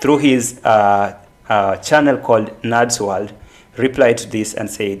 through his channel called Nerds World, replied to this and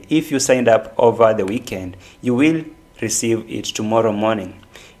said, if you signed up over the weekend, you will receive it tomorrow morning.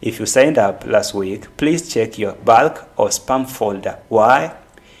 If you signed up last week, please check your bulk or spam folder. Why?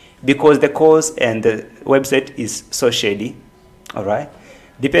 Because the course and the website is so shady, all right?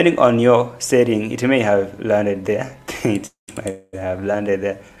 Depending on your setting, it may have landed there. It might have landed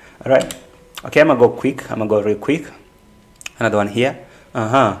there. All right. Okay, I'm going to go quick. I'm going to go real quick. Another one here.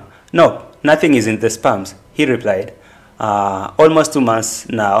 No, nothing is in the spams. He replied, almost 2 months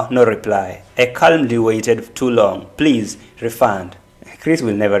now, no reply. I calmly waited too long. Please refund. Chris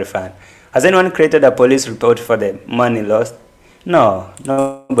will never refund. Has anyone created a police report for the money lost? No,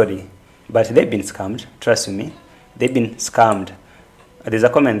 nobody. But they've been scammed. Trust me. They've been scammed. There's a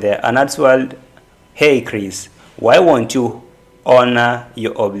comment there. An ads world. Hey, Chris, why won't you honor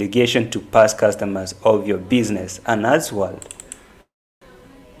your obligation to past customers of your business? An ads world.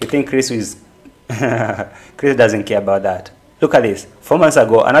 You think Chris is Chris doesn't care about that. Look at this. 4 months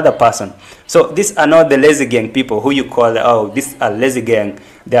ago, another person. So these are not the lazy gang people who you call, oh, these are lazy gang.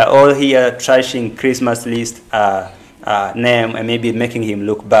 They are all here trashing Christmas list name and maybe making him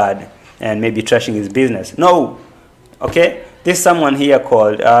look bad and maybe trashing his business. No. Okay? There's someone here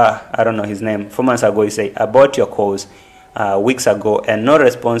called, I don't know his name. 4 months ago, he said, I bought your calls weeks ago and no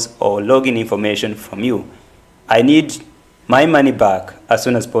response or login information from you. I need my money back as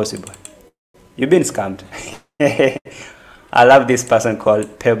soon as possible. You've been scammed. I love this person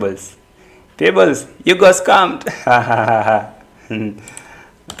called Pebbles. Pebbles, you got scammed.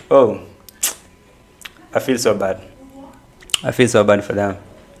 Oh, I feel so bad. I feel so bad for them.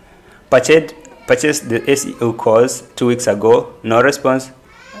 Purchased the SEO course 2 weeks ago. No response.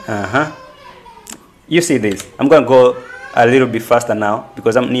 You see this. I'm going to go a little bit faster now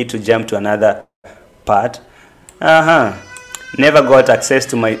because I need to jump to another part. Never got access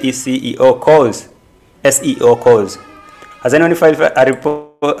to my SEO calls. SEO calls. Has anyone filed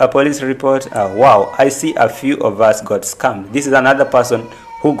a police report? Wow, I see a few of us got scammed. This is another person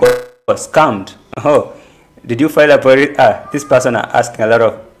who got scammed. Oh, did you file a police? This person are asking a lot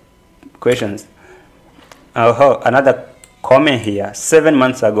of questions. Oh, another comment here. 7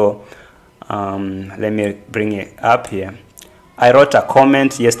 months ago, let me bring it up here. I wrote a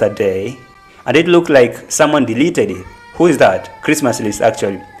comment yesterday, and it looked like someone deleted it. Who is that? Christmas list,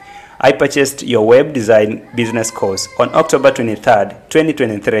 actually. I purchased your web design business course on October 23rd,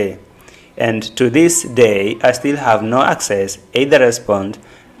 2023. And to this day, I still have no access, either respond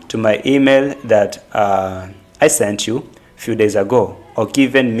to my email that I sent you a few days ago or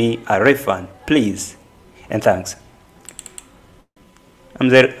given me a refund, please. And thanks.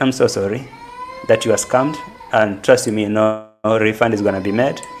 I'm so sorry that you are scammed, and trust me, no refund is going to be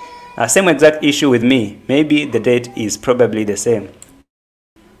made. Same exact issue with me. Maybe the date is probably the same.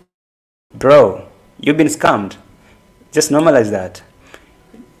 Bro, you've been scammed. Just normalize that.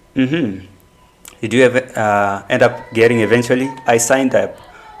 Did you ever end up getting eventually? I signed up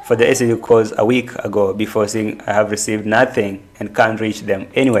for the SEO course a week ago before seeing I have received nothing and can't reach them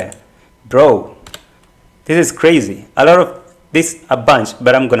anywhere. Bro, this is crazy. A lot of this, a bunch,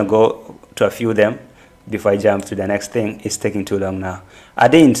 but I'm going to go to a few of them before I jump to the next thing. It's taking too long now. I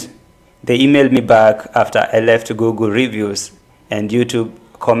didn't. They emailed me back after I left Google reviews and YouTube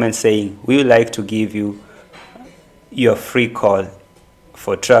comments saying, we would like to give you your free call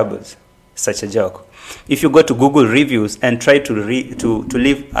for troubles. Such a joke. If you go to Google reviews and try to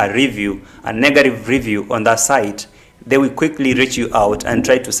leave a review, a negative review on that site, they will quickly reach you out and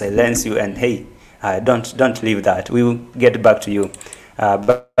try to silence you and, hey, don't leave that. We will get back to you.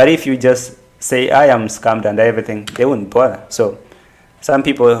 But if you just say, I am scammed and everything, they won't bother. So some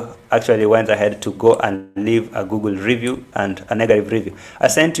people actually went ahead to go and leave a Google review and a negative review. I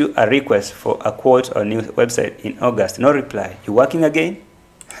sent you a request for a quote on new website in August. No reply. You working again?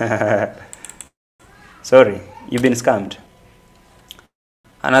 Sorry, you've been scammed.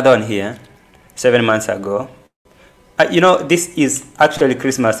 Another one here, 7 months ago. You know, this is actually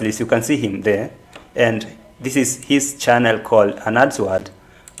Christmas list. You can see him there. And this is his channel called An Adsword,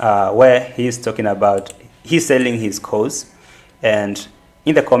 where he's talking about, he's selling his course. And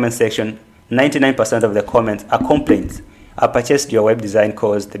in the comment section, 99% of the comments are complaints. I purchased your web design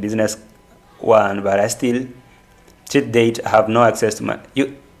course, the business one, but I still, to date, have no access to my...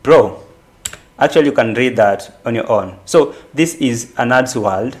 Bro, actually you can read that on your own. So this is An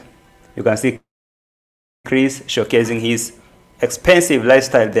Adsword. You can see Chris showcasing his expensive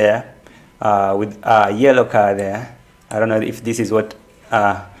lifestyle there with a yellow car there. I don't know if this is what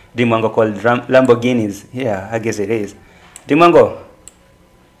Dimongo called Lamborghinis. Yeah, I guess it is. Dimongo,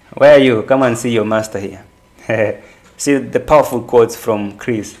 where are you? Come and see your master here. See the powerful quotes from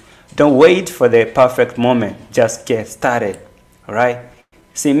Chris. Don't wait for the perfect moment. Just get started. All right?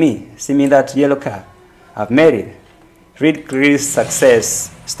 See me that yellow car. I've made it. Read Chris'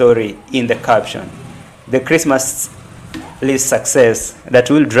 success story in the caption. The Christmas list success that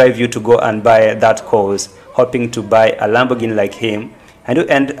will drive you to go and buy that course, hoping to buy a Lamborghini like him, and you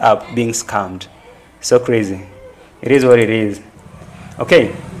end up being scammed. So crazy. It is what it is.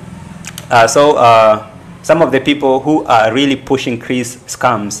 Okay. Some of the people who are really pushing Chris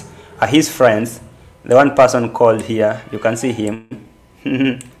scams are his friends. The one person called here, you can see him.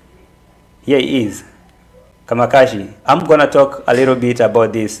 Here he is, Kamakashi. I'm gonna talk a little bit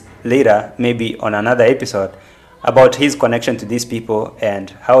about this later, maybe on another episode, about his connection to these people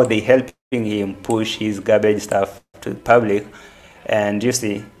and how they helping him push his garbage stuff to the public. And you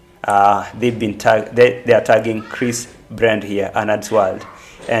see, they've been they are tagging Chris brand here, An Adsword.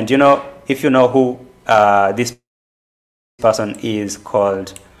 And you know, if you know who this person is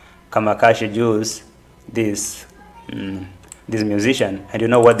called Kamakashi Jews, this musician, and you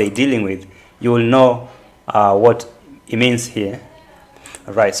know what they're dealing with, you will know what it means here.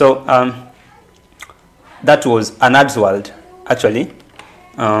 All right, so that was an ads world, actually.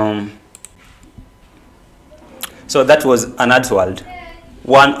 So that was an ads world,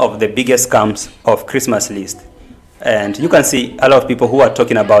 one of the biggest scams of Christmas list. And you can see a lot of people who are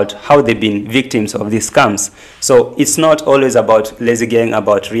talking about how they've been victims of these scams. So it's not always about lazy gang,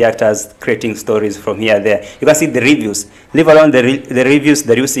 about reactors creating stories from here and there. You can see the reviews, leave alone the reviews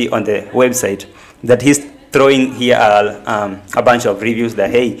that you see on the website, that he's throwing here a bunch of reviews that,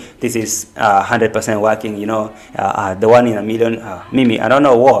 hey, this is 100% working, you know, the one in a million, Mimi, I don't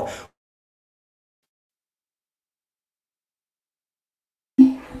know what.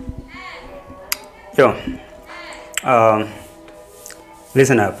 Yo.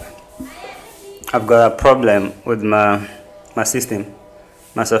 Listen up. I've got a problem with my system.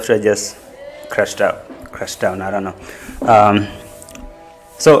 My software just crashed down. I don't know.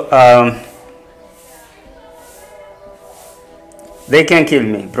 They can't kill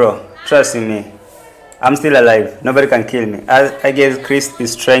me, bro. Trust in me. I'm still alive. Nobody can kill me. I guess Chris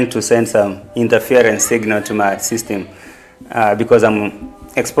is trying to send some interference signal to my system because I'm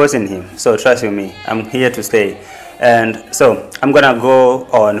exposing him. So trust in me. I'm here to stay. And so I'm gonna go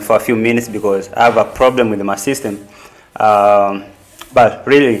on for a few minutes because I have a problem with my system. But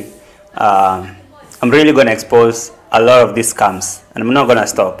really, I'm really gonna expose a lot of these scams, and I'm not gonna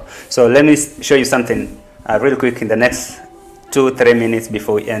stop. So let me show you something real quick in the next 2-3 minutes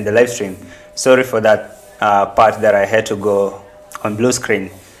before we end the live stream. Sorry for that part that I had to go on blue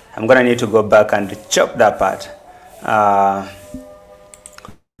screen. I'm gonna need to go back and chop that part.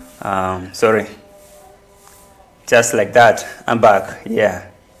 Sorry. Just like that, I'm back. Yeah.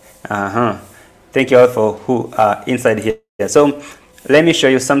 Thank you all for who are inside here. So let me show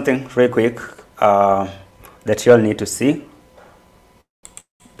you something real quick that you all need to see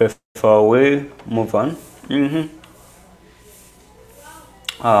before we move on. Give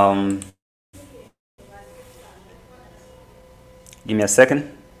me a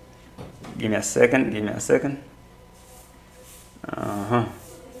second.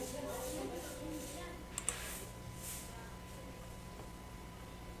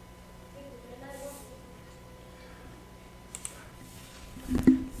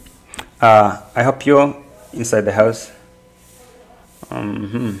 I hope you're inside the house.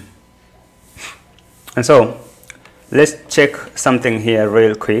 And so let's check something here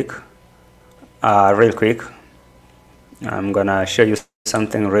real quick. I'm gonna show you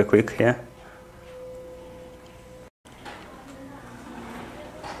something real quick here.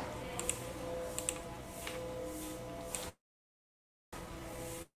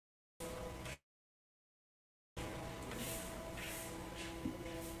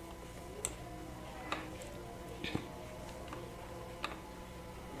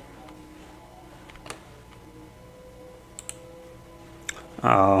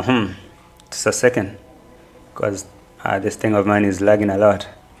 Just a second, because this thing of mine is lagging a lot.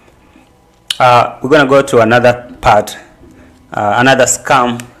 We're gonna go to another part, another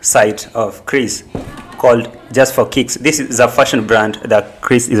scam site of Chris called Just for Kicks. This is a fashion brand that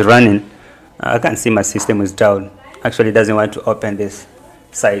Chris is running. I can see my system is down. Actually, it doesn't want to open this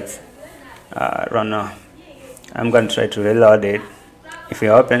site. I don't know. I'm gonna try to reload it. If it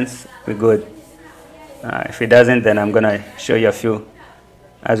opens, we're good. If it doesn't, then I'm gonna show you a few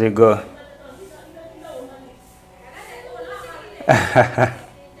as we go.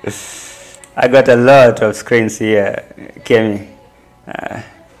 I got a lot of screens here, Kemi.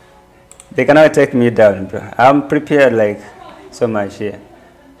 They cannot take me down, bro. I'm prepared like so much here.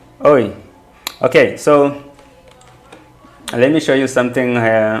 Oi. Okay, so let me show you something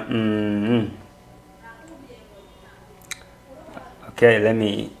here. Okay, let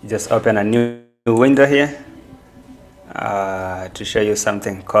me just open a new window here to show you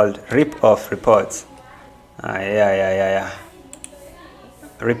something called rip-off reports.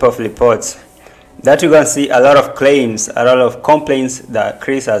 Rip-off reports. That you're going to see a lot of claims, a lot of complaints that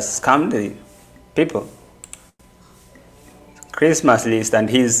Chris has scammed the people. Christmas list and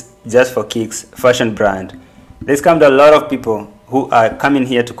his Just for Kicks fashion brand. They scammed a lot of people who are coming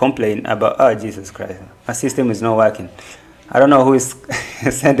here to complain about, oh, Jesus Christ, my system is not working. I don't know who is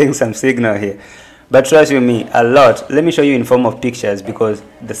sending some signal here. But trust you me, a lot. Let me show you in form of pictures because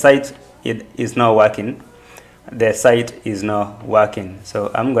the site is not working. The site is not working.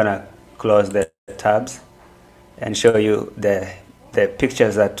 So I'm going to close the tabs and show you the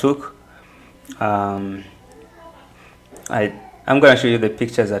pictures I took. I'm going to show you the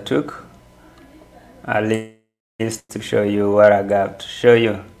pictures I took, at least to show you what I got to show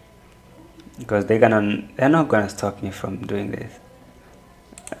you. because they're not gonna stop me from doing this.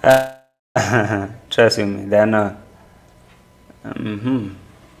 Trust me, they're not.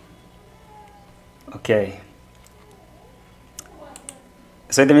 Okay.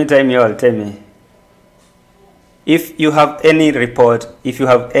 So in the meantime, you all tell me, if you have any report, if you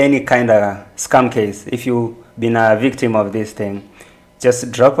have any kind of scam case, if you've been a victim of this thing,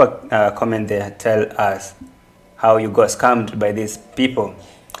 just drop a comment there. Tell us how you got scammed by these people.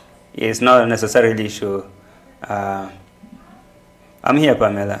 It's not necessarily issue. I'm here,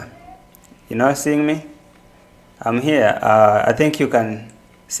 Pamela. You're not seeing me? I'm here. I think you can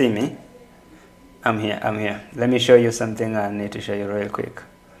see me. I'm here. Let me show you something I need to show you real quick.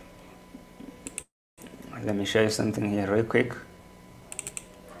 Let me show you something here real quick.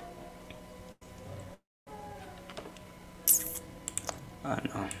 Oh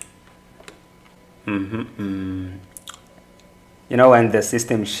no. You know, when the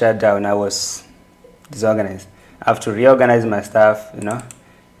system shut down, I was disorganized. I have to reorganize my stuff, you know,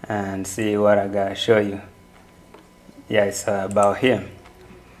 and see what I gotta show you. Yeah, it's about here.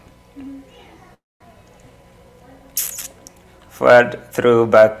 Forward through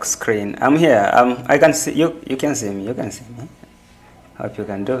back screen. I'm here. I can see you. You can see me. You can see me. Hope you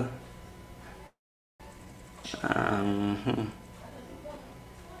can do.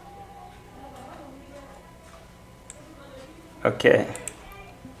 Okay.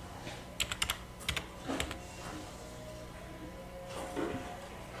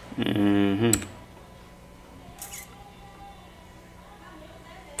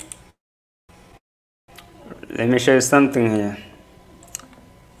 Let me show you something here.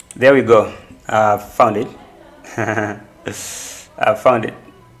 There we go. I found it. I found it.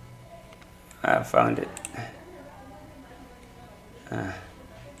 I found it.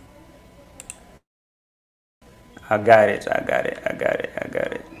 I got it.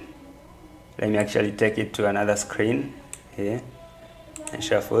 Let me actually take it to another screen here and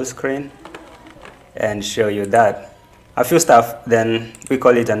share full screen and show you that. A few stuff, then we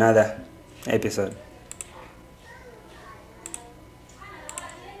call it another episode.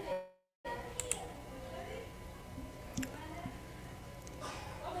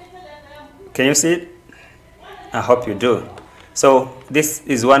 Can you see it? I hope you do. So this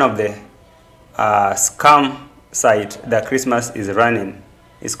is one of the scam site that Christmas is running.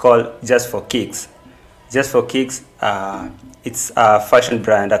 It's called Just for Kicks. Just for Kicks, it's a fashion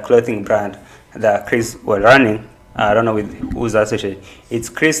brand, a clothing brand that Chris was running. I don't know with who's associated. It's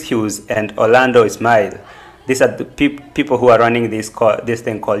Chris Hughes and Orlando Ismail. These are the people who are running this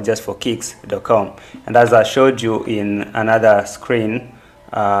thing called justforkicks.com. And as I showed you in another screen,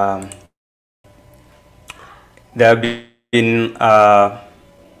 there have been,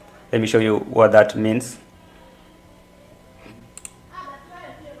 let me show you what that means.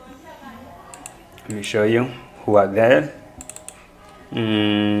 Let me show you who are there.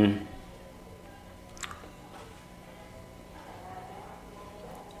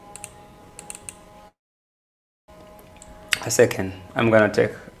 A second, I'm gonna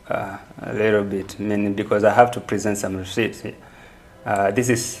take a little bit, because I have to present some receipts here. This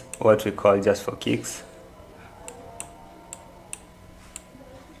is what we call Just for Kicks.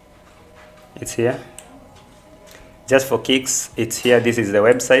 It's here. Just for Kicks, it's here. This is the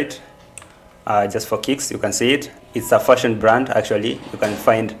website. Just for Kicks, you can see it. It's a fashion brand, actually. You can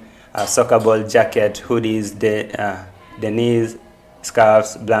find a soccer ball jacket, hoodies, denims,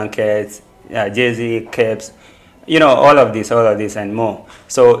 scarves, blankets, jersey, capes, you know, all of this and more.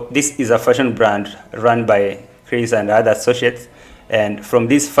 So this is a fashion brand run by Chris and other associates. And from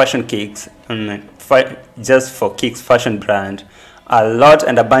this fashion Kicks, Just for Kicks fashion brand, a lot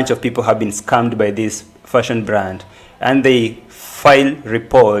and a bunch of people have been scammed by this fashion brand, and they file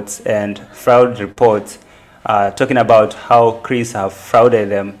reports and fraud reports talking about how Chris have frauded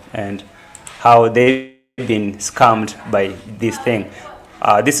them and how they've been scammed by this thing.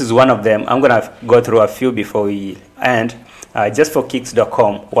 This is one of them. I'm gonna go through a few before we end.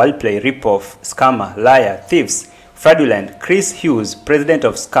 Justforkicks.com, wordplay, ripoff, scammer, liar, thieves, fraudulent, Chris Hughes, president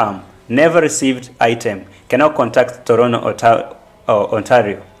of Scam, never received item, cannot contact Toronto,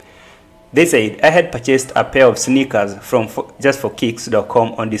 Ontario. They said, I had purchased a pair of sneakers from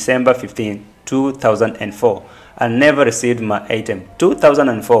justforkicks.com on December 15, 2004 and never received my item.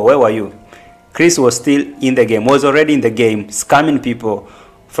 2004, where were you? Chris was still in the game, was already in the game, scamming people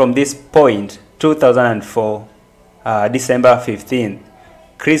from this point, 2004, December 15th.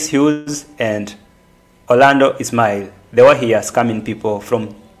 Chris Hughes and Orlando Ismail, they were here scamming people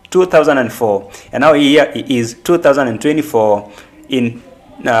from 2004. And now here it is 2024 in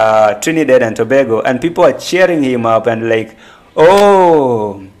Trinidad and Tobago, and people are cheering him up and like,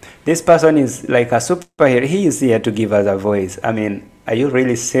 oh, This person is like a superhero. He is here to give us a voice. I mean, are you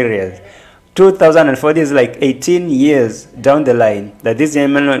really serious? 2004 is like 18 years down the line that this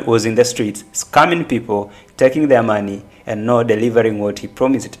gentleman was in the streets scamming people, taking their money, and not delivering what he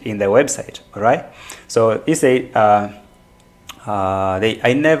promised in the website. All right. So he said, I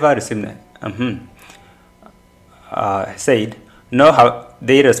never received. Said no. How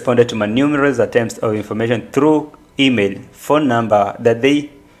they responded to my numerous attempts of information through email, phone number that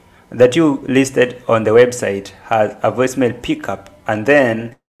you listed on the website has a voicemail pickup, and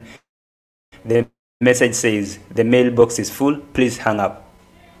then the message says the mailbox is full, please hang up.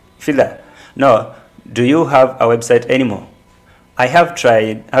 Feel that? No. Do you have a website anymore? I've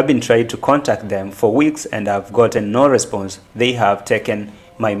been trying to contact them for weeks and I've gotten no response. They have taken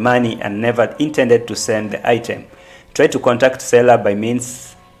my money and never intended to send the item. Try to contact seller by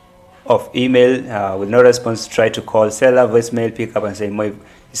means of email with no response. Try to call seller, voicemail, pick up and say, you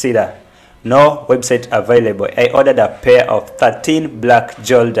see that? No website available. I ordered a pair of 13 black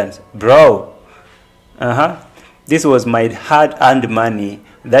Jordans. Bro. This was my hard-earned money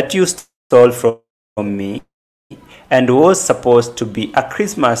that you stole from me and was supposed to be a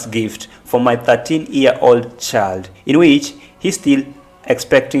Christmas gift for my 13-year-old child, in which he's still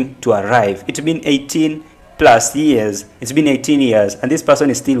expecting to arrive. It's been 18 plus years. It's been 18 years, and this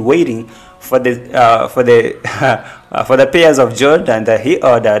person is still waiting for the for the pairs of Jordan that he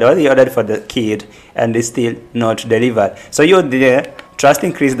ordered for the kid, and is still not delivered. So you're there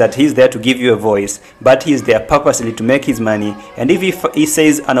trusting Chris that he's there to give you a voice, but he's there purposely to make his money. And if he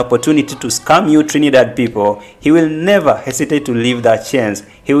says an opportunity to scam you Trinidad people, he will never hesitate to leave that chance.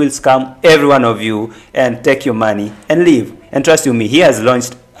 He will scam every one of you and take your money and leave. And trust you me, he has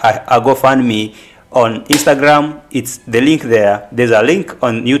launched a GoFundMe on Instagram. It's the link there. There's a link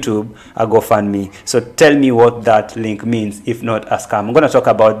on YouTube, a GoFundMe. So tell me what that link means, if not a scam. I'm going to talk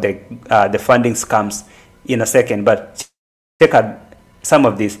about the funding scams in a second, but check out some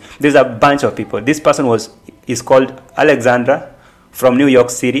of this. There's a bunch of people. This person is called Alexandra from New York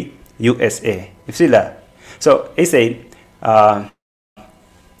City, USA. You see that? So he said, I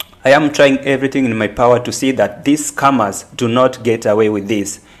am trying everything in my power to see that these scammers do not get away with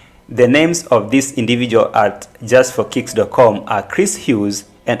this. The names of this individual at justforkicks.com are Chris Hughes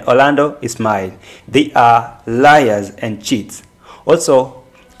and Orlando Ismail. They are liars and cheats. Also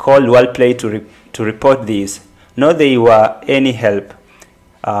called Wordplay to report this. Not they were any help.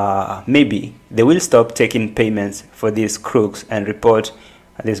 Maybe they will stop taking payments for these crooks and report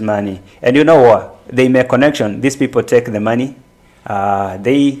this money. And you know what? They make connection. These people take the money.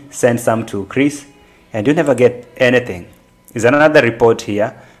 They send some to Chris, and you never get anything. There's another report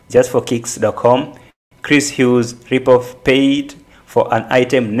here. Justforkicks.com. Chris Hughes ripoff paid for an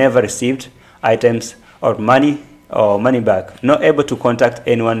item never received. Items or money back. Not able to contact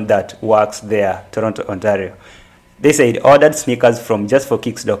anyone that works there. Toronto, Ontario. They said ordered sneakers from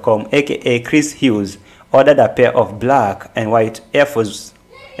justforkicks.com, aka Chris Hughes. Ordered a pair of black and white Air Force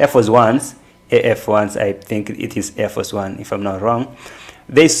Ones, AF ones. I think it is Air Force One if I'm not wrong.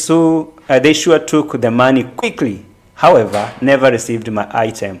 They sure took the money quickly. However, never received my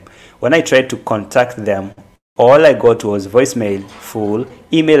item. When I tried to contact them, all I got was voicemail full,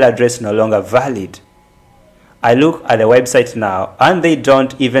 email address no longer valid. I look at the website now, and they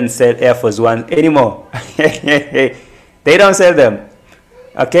don't even sell Air Force One anymore. They don't sell them.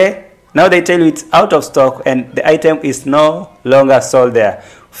 Okay? Now they tell you it's out of stock, and the item is no longer sold there.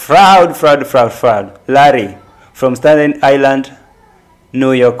 Fraud, fraud, fraud, fraud. Larry from Staten Island,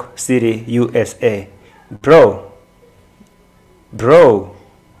 New York City, USA. Bro.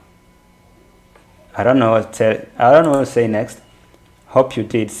 I don't know what to say next. Hope you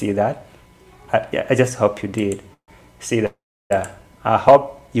did see that. I just hope you did see that. I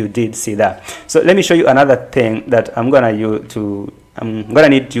hope you did see that. So let me show you another thing that I'm gonna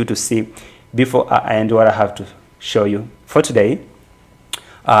need you to see before I end what I have to show you for today.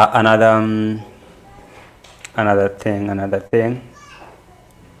 Another thing.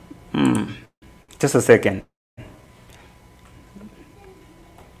 Just a second.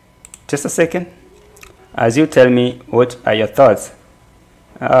 As you tell me, what are your thoughts?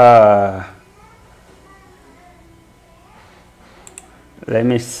 Let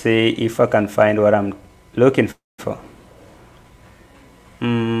me see if I can find what I'm looking for.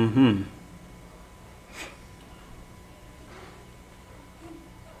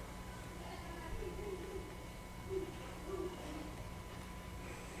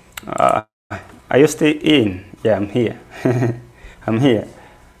 Are you still in? Yeah, I'm here. I'm here.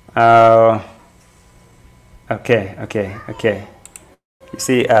 Okay. You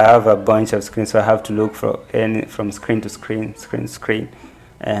see, I have a bunch of screens, so I have to look from screen to screen.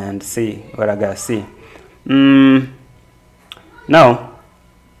 and see what I gotta see. Now,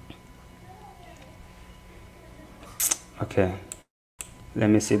 okay, let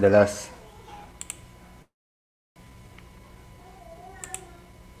me see the last.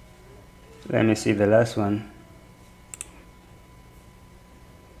 Let me see the last one.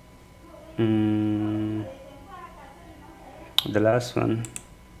 The last one.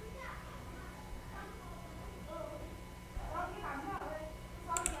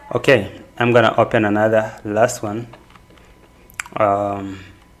 Okay, I'm gonna open another last one.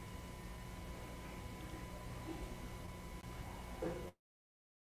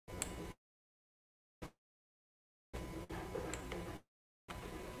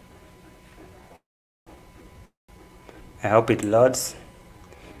 I hope it loads.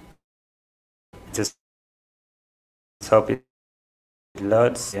 Just hope it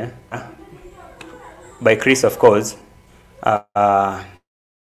loads. Yeah. By Chris, of course.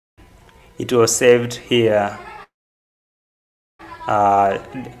 It was saved here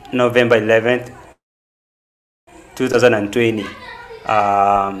November 11th, 2020.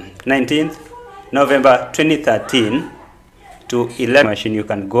 19th November 2013 to 11 machine. You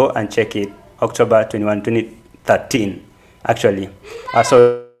can go and check it. October 21, 2013. Actually,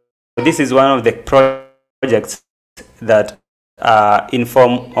 so this is one of the projects that in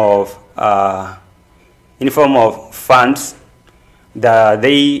form of funds that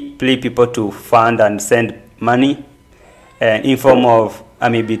they play people to fund and send money, and in form of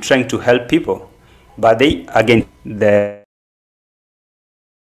maybe trying to help people, but they again the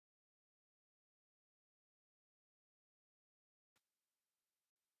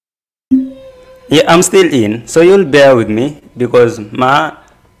yeah, I'm still in, so you'll bear with me because my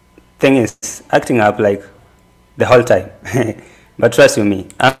thing is acting up like the whole time. But trust you me,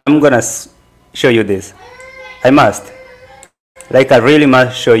 I'm gonna show you this. I must. Like, I really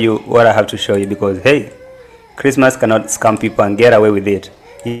must show you what I have to show you because, hey, Christmas cannot scam people and get away with it.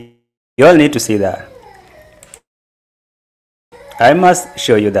 You all need to see that. I must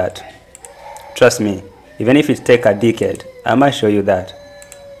show you that. Trust me, even if it takes a decade, I must show you that.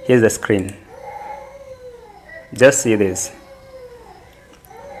 Here's the screen. Just see this.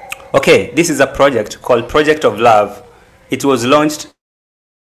 Okay, this is a project called Project of Love. It was launched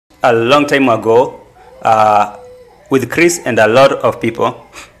a long time ago with Chris and a lot of people.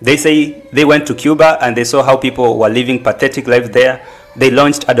 They say they went to Cuba and they saw how people were living pathetic lives there. They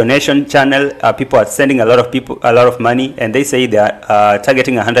launched a donation channel. People are sending a lot of money, and they say they are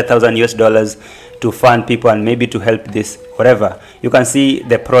targeting $100,000 to fund people and maybe to help this whatever. You can see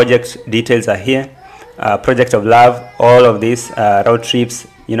the project details are here. Project of Love, all of these road trips,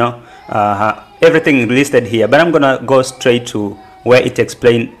 you know, everything listed here. But I'm gonna go straight to where it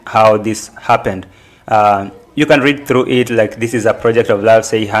explains how this happened. You can read through it, like this is a project of love,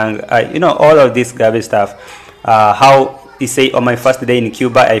 say hang, you know, all of this garbage stuff. How he say, on my first day in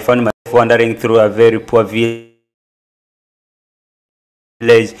Cuba, I found myself wandering through a very poor village,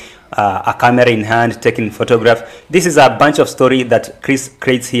 a camera in hand, taking photographs. This is a bunch of story that Chris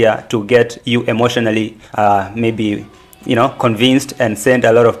creates here to get you emotionally, maybe, you know, convinced and send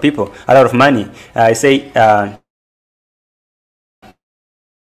a lot of people a lot of money. I say.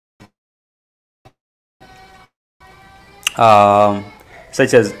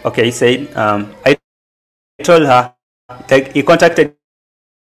 Such as, okay, he said, I told her, like, he contacted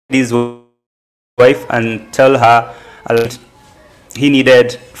his wife and told her he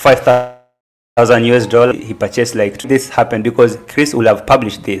needed $5,000 US. He purchased, like, this happened because Chris will have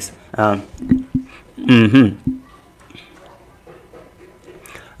published this. You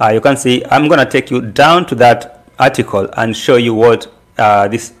can see, I'm gonna take you down to that article and show you what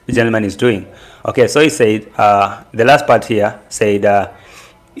this gentleman is doing. Okay, so he said, the last part here said,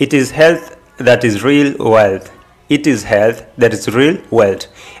 it is health that is real wealth. It is health that is real wealth,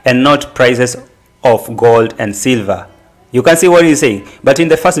 and not prices of gold and silver. You can see what he's saying. But in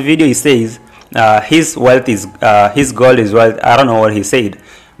the first video, he says his wealth is, his gold is wealth. I don't know what he said.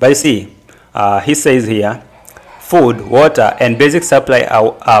 But you see, he says here, food, water, and basic supply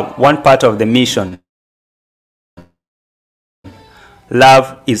are one part of the mission.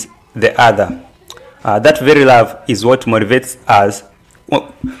 Love is the other. That very love is what motivates us.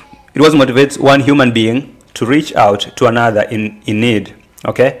 It was motivates one human being to reach out to another in need.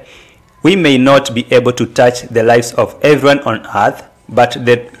 Okay, we may not be able to touch the lives of everyone on earth, but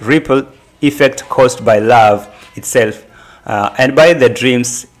the ripple effect caused by love itself and by the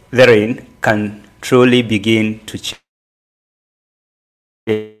dreams therein can truly begin to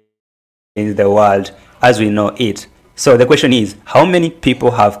change the world as we know it. So the question is, how many people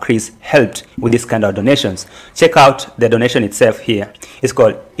have Chris helped with this kind of donations? Check out the donation itself here. It's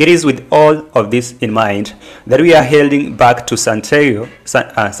called, "It is with all of this in mind that we are heading back to Santiago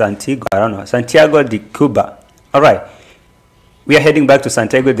de Cuba." All right. We are heading back to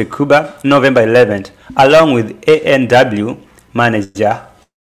Santiago de Cuba, November 11th, along with ANW manager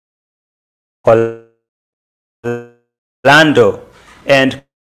Orlando and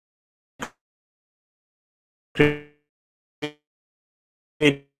creative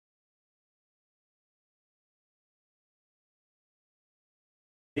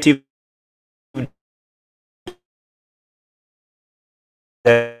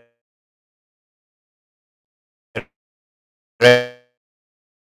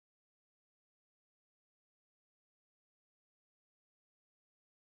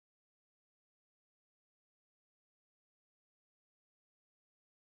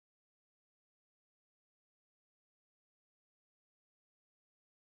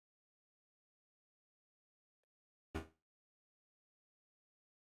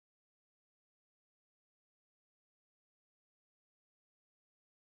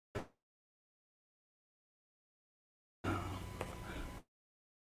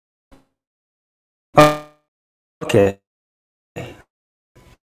Okay,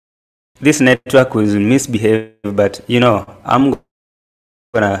 this network will misbehave, but I'm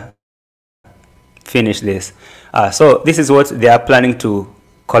gonna finish this. So this is what they are planning to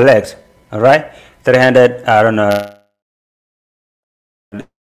collect. All right, 300. I don't know.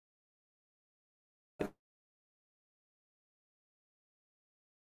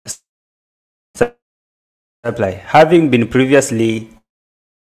 Supply having been previously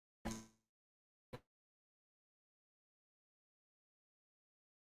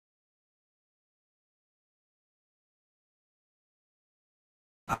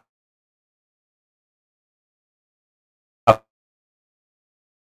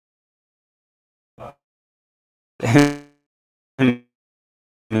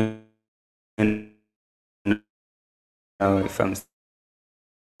if I'm still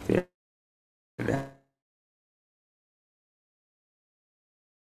there.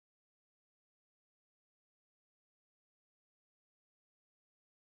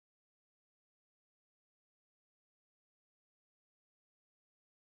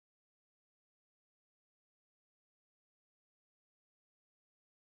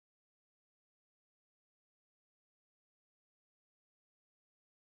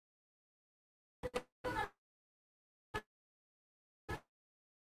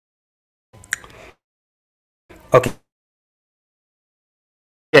 Okay.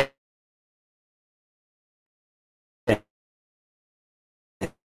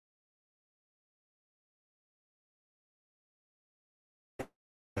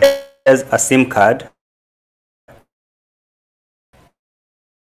 There's a SIM card.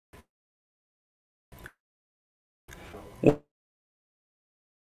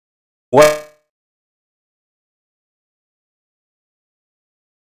 What